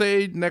don't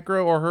say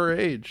Necro or her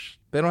age.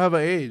 They don't have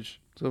an age.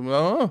 So, I don't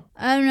know.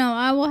 I don't know.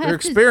 I will have They're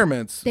to...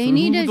 experiments. They so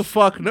need who to the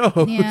fuck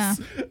knows? Yeah.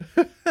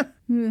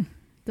 Ugh,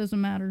 doesn't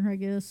matter, I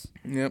guess.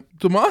 Yep.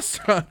 The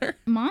Monster Hunter.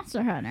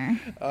 Monster Hunter.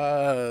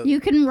 Uh, You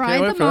can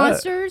ride wait the for that.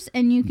 monsters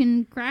and you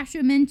can crash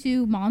them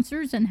into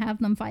monsters and have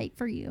them fight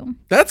for you.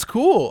 That's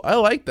cool. I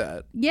like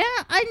that. Yeah,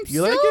 I'm You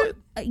still... like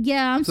it?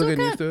 Yeah, I'm Still still getting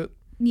kind used to it?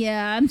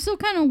 Yeah, I'm still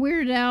kind of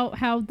weirded out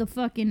how the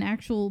fucking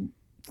actual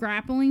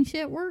grappling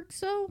shit works,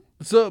 so...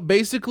 So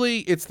basically,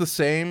 it's the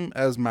same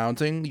as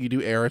mounting. You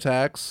do air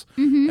attacks,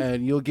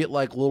 and you'll get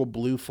like little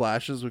blue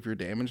flashes with your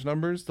damage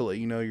numbers to let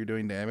you know you're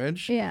doing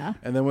damage. Yeah.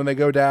 And then when they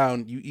go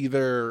down, you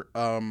either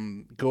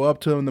go up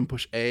to them and then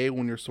push A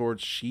when your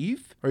sword's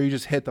sheath, or you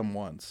just hit them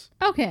once,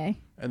 Okay.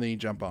 and then you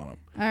jump on them.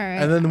 All right.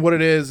 And then what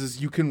it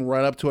is you can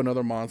run up to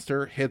another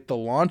monster, hit the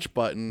launch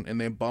button,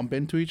 and they bump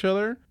into each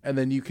other, and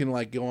then you can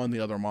like go on the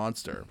other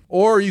monster.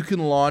 Or you can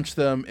launch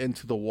them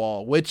into the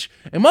wall, which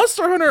in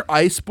Monster Hunter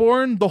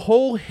Iceborne, the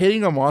whole hitting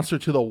a monster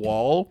to the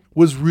wall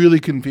was really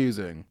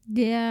confusing.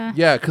 Yeah.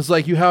 Yeah, because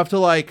like you have to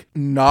like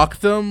knock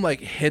them, like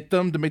hit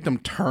them to make them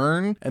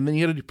turn, and then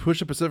you had to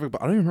push a specific,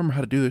 but I don't even remember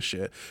how to do this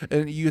shit.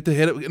 And you had to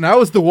hit it, and I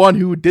was the one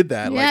who did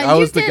that. Yeah, Like I you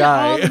was the did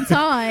guy. all the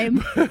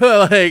time.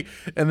 Like,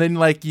 and then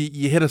like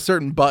you hit a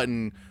certain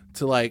button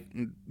to like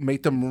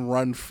make them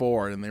run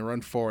forward, and they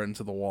run forward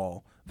into the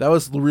wall. That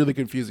was really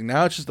confusing.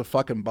 Now it's just a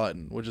fucking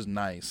button, which is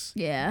nice.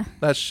 Yeah.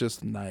 That's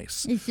just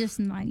nice. It's just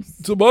nice.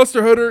 So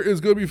Monster Hunter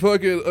is gonna be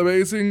fucking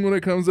amazing when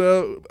it comes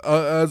out,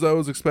 as I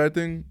was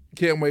expecting.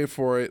 Can't wait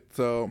for it.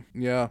 So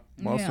yeah,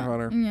 Monster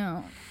Hunter.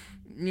 No.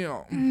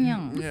 Yeah.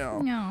 No. Yeah.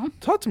 No.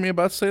 Talk to me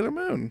about Sailor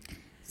Moon.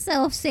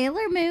 So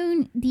Sailor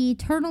Moon, the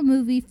Eternal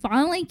movie,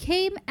 finally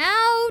came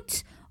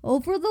out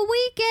over the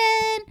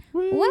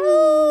weekend.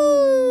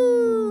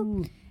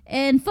 Woo!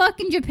 And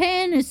fucking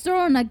Japan is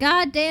throwing a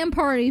goddamn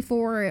party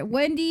for it.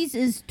 Wendy's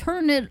is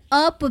turning it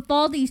up with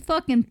all these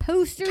fucking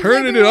posters.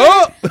 Turning it everywhere.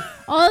 up.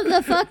 All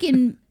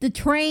the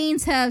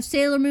trains have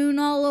Sailor Moon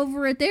all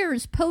over it.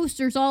 There's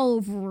posters all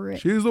over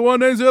it. She's the one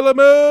named Sailor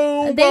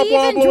Moon. They Blah,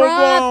 blah, even blah,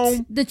 dropped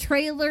blah. the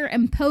trailer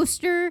and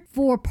poster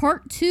for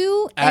part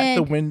 2. At and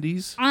the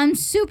Wendy's. I'm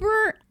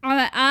super...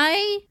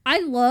 I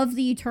love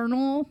the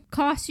Eternal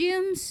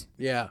costumes.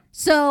 Yeah.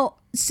 So,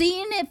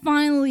 seeing it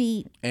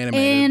finally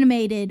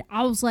animated,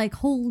 I was like,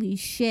 holy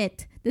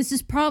shit. This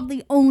is probably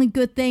the only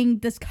good thing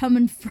that's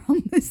coming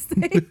from this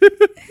thing.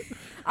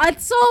 I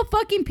saw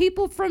fucking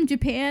people from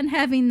Japan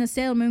having the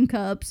Sailor Moon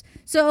cups.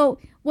 So,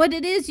 what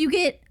it is, you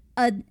get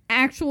an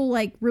actual,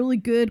 like, really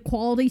good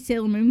quality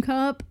Sailor Moon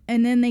cup,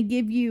 and then they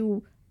give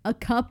you a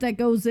cup that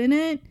goes in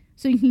it,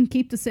 so you can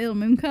keep the Sailor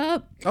Moon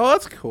cup. Oh,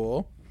 that's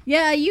cool.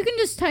 Yeah, you can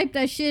just type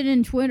that shit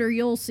in Twitter.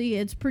 You'll see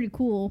it. It's pretty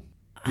cool.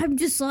 I'm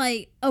just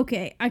like,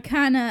 okay, I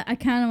kind of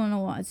want to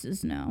watch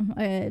this now.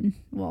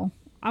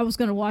 I was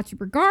going to watch it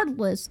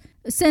regardless.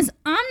 Since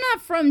I'm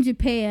not from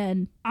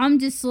Japan, I'm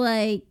just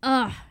like,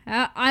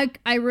 I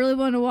really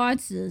want to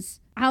watch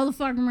this. How the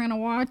fuck am I going to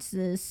watch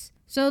this?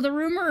 So the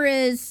rumor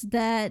is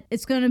that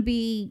it's going to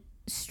be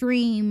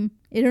streamed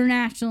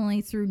internationally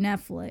through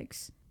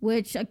Netflix.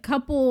 Which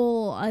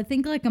I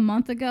think like a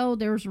month ago,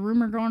 there was a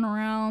rumor going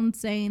around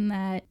saying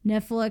that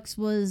Netflix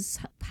was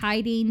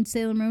hiding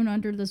Sailor Moon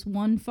under this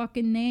one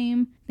fucking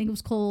name. I think it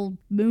was called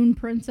Moon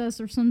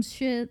Princess or some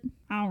shit.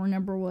 I don't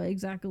remember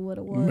exactly what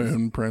it was.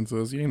 Moon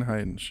Princess, you ain't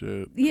hiding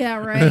shit. Yeah,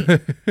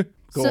 right.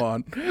 Go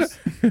on.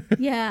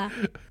 Yeah.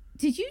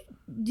 Did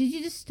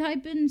you just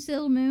type in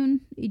Sailor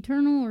Moon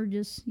Eternal or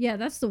just... Yeah,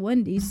 that's the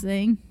Wendy's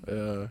thing.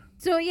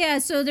 So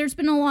there's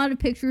been a lot of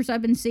pictures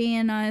I've been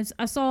seeing. I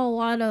saw a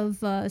lot of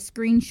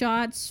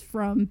screenshots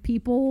from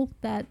people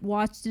that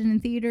watched it in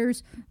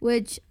theaters,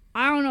 which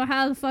I don't know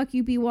how the fuck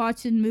you be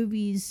watching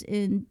movies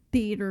in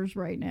theaters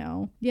right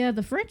now. Yeah,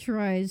 the french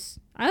fries.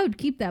 I would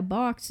keep that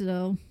box,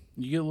 though.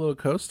 You get little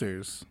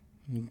coasters.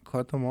 You can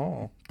collect them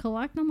all.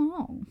 Collect them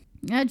all.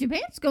 Yeah,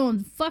 Japan's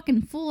going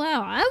fucking full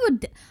out.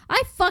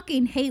 I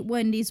fucking hate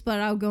Wendy's, but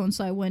I'll go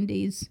inside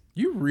Wendy's.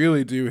 You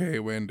really do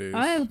hate Wendy's.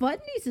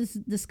 Wendy's is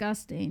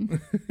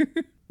disgusting.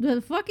 The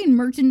fucking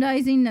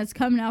merchandising that's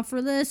coming out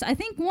for this. I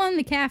think one of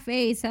the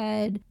cafes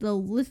had the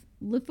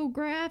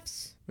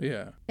lithographs.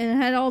 Yeah. And it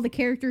had all the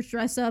characters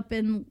dressed up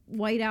in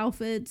white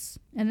outfits.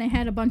 And they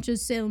had a bunch of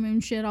Sailor Moon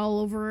shit all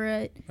over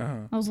it.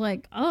 Uh-huh. I was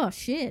like, oh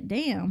shit,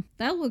 damn.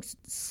 That looks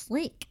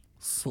slick.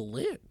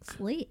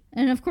 Slick.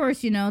 And of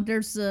course,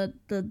 there's the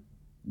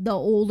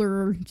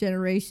older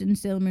generation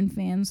Sailor Moon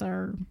fans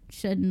are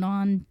shedding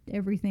on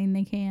everything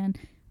they can.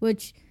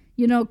 Which,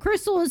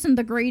 Crystal isn't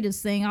the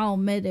greatest thing, I'll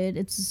admit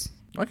it.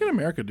 Why can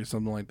America do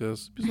something like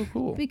this? It'd be so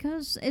cool.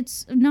 Because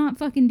it's not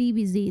fucking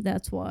DBZ,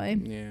 that's why.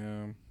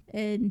 Yeah.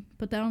 And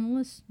put that on the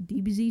list.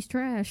 DBZ's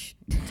trash.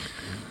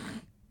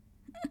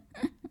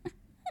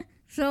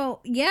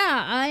 So,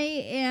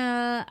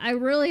 yeah, I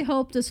really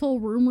hope this whole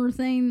rumor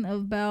thing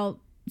about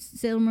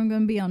Sailor Moon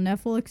going to be on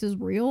Netflix is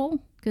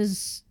real.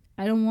 Because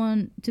I don't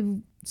want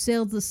to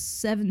sail the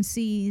 7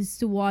 seas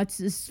to watch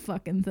this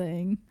fucking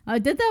thing. I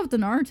did that with the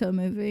Naruto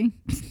movie.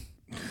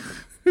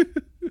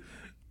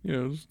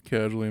 Just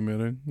casually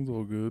admitting. It's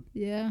all good.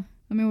 Yeah.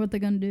 I mean, what they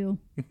going to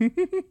do?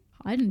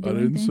 I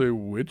didn't say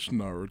which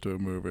Naruto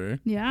movie.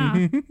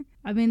 Yeah.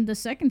 I mean, the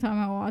second time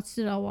I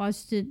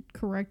watched it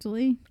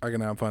correctly. I can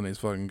now find these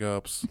fucking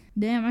cups.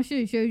 Damn, I should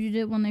have showed you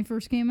that when they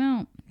first came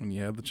out. When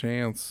you had the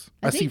chance.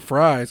 I see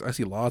fries. I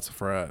see lots of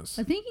fries.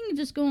 I think you can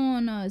just go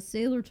on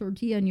Sailor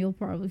Tortilla and you'll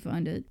probably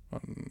find it.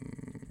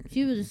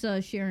 She was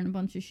sharing a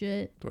bunch of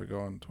shit. Do I go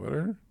on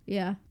Twitter?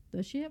 Yeah.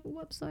 Does she have a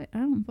website? I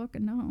don't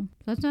fucking know.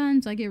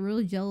 Sometimes I get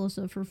really jealous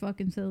of her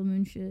fucking Sailor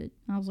Moon shit.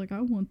 I was like,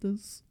 I want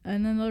this.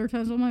 And then other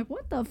times I'm like,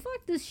 what the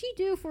fuck does she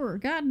do for her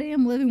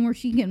goddamn living where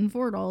she can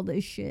afford all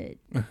this shit?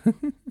 Did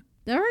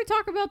I already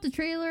talk about the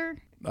trailer?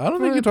 I don't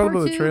think you talked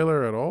about the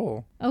trailer at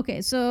all.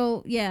 Okay,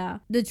 so yeah.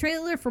 The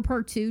trailer for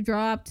part 2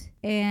 dropped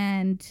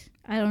and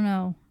I don't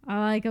know.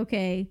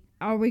 Okay,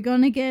 are we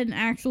going to get an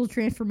actual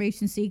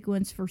transformation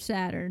sequence for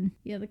Saturn?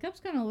 Yeah, the cups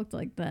kind of looked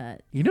like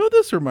that. You know what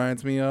this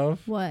reminds me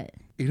of? What?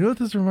 You know what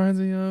this reminds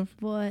me of?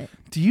 What?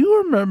 Do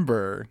you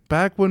remember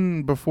back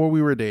before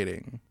we were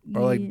dating?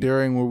 Or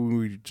during when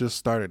we just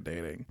started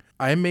dating?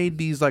 I made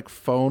these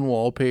phone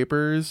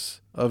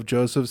wallpapers of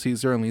Joseph,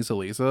 Caesar, and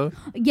Lisa.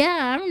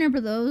 Yeah, I remember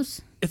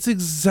those. It's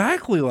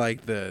exactly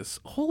like this.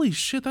 Holy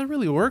shit, that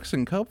really works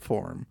in cup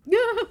form. Yeah.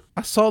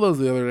 I saw those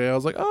the other day. I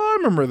was like, oh, I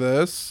remember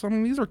this. I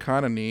mean, these are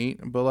kind of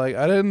neat. But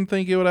I didn't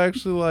think it would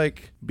actually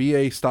be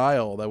a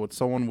style that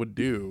someone would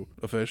do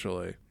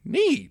officially.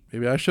 Neat.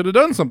 Maybe I should have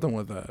done something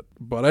with that.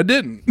 But I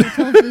didn't.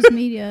 This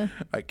media.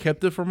 I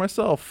kept it for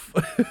myself.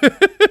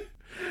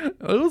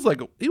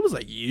 It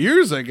was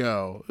years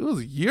ago. It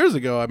was years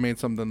ago I made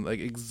something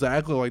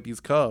exactly like these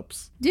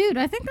cups. Dude,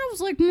 I think that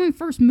was when we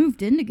first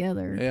moved in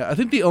together. Yeah, I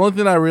think the only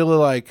thing I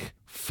really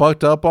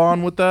fucked up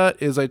on with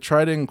that is I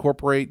tried to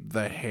incorporate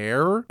the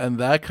hair, and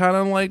that kind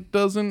of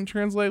doesn't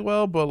translate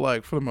well,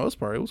 but for the most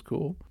part it was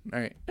cool. All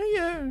right.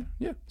 Yeah,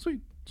 sweet.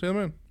 Sailor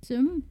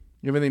Moon.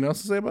 You have anything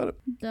else to say about it?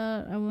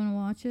 I want to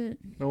watch it.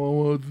 I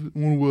want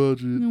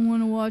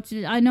to watch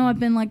it. I know I've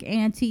been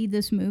anti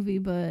this movie,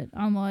 but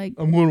I'm I'm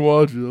going to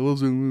watch it. I love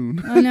Sailor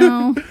Moon. I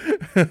know.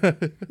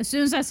 As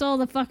soon as I saw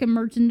the fucking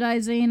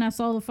merchandising, I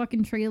saw the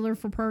fucking trailer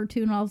for part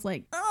 2, and I was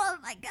like, oh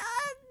my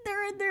god,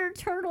 they're in their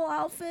turtle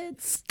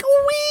outfits.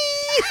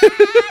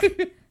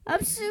 Squee!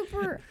 I'm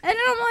super... And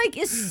then I'm like,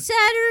 is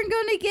Saturn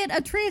going to get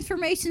a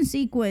transformation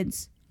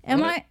sequence?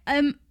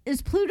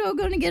 Is Pluto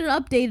going to get an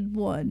updated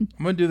one?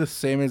 I'm going to do the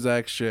same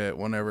exact shit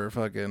whenever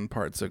fucking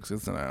part 6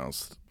 is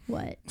announced.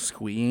 What?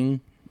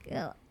 Squeeing.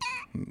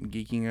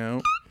 Geeking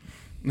out.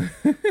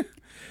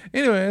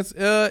 Anyways,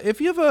 if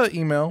you have an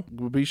email,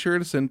 be sure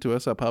to send to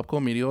us at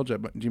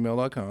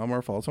popcolemedia@gmail.com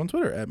or follow us on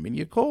Twitter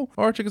 @MediaCole,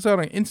 or check us out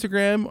on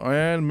Instagram,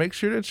 and make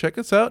sure to check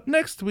us out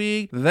next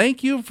week.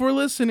 Thank you for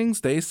listening.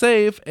 Stay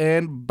safe,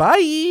 and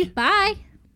bye. Bye.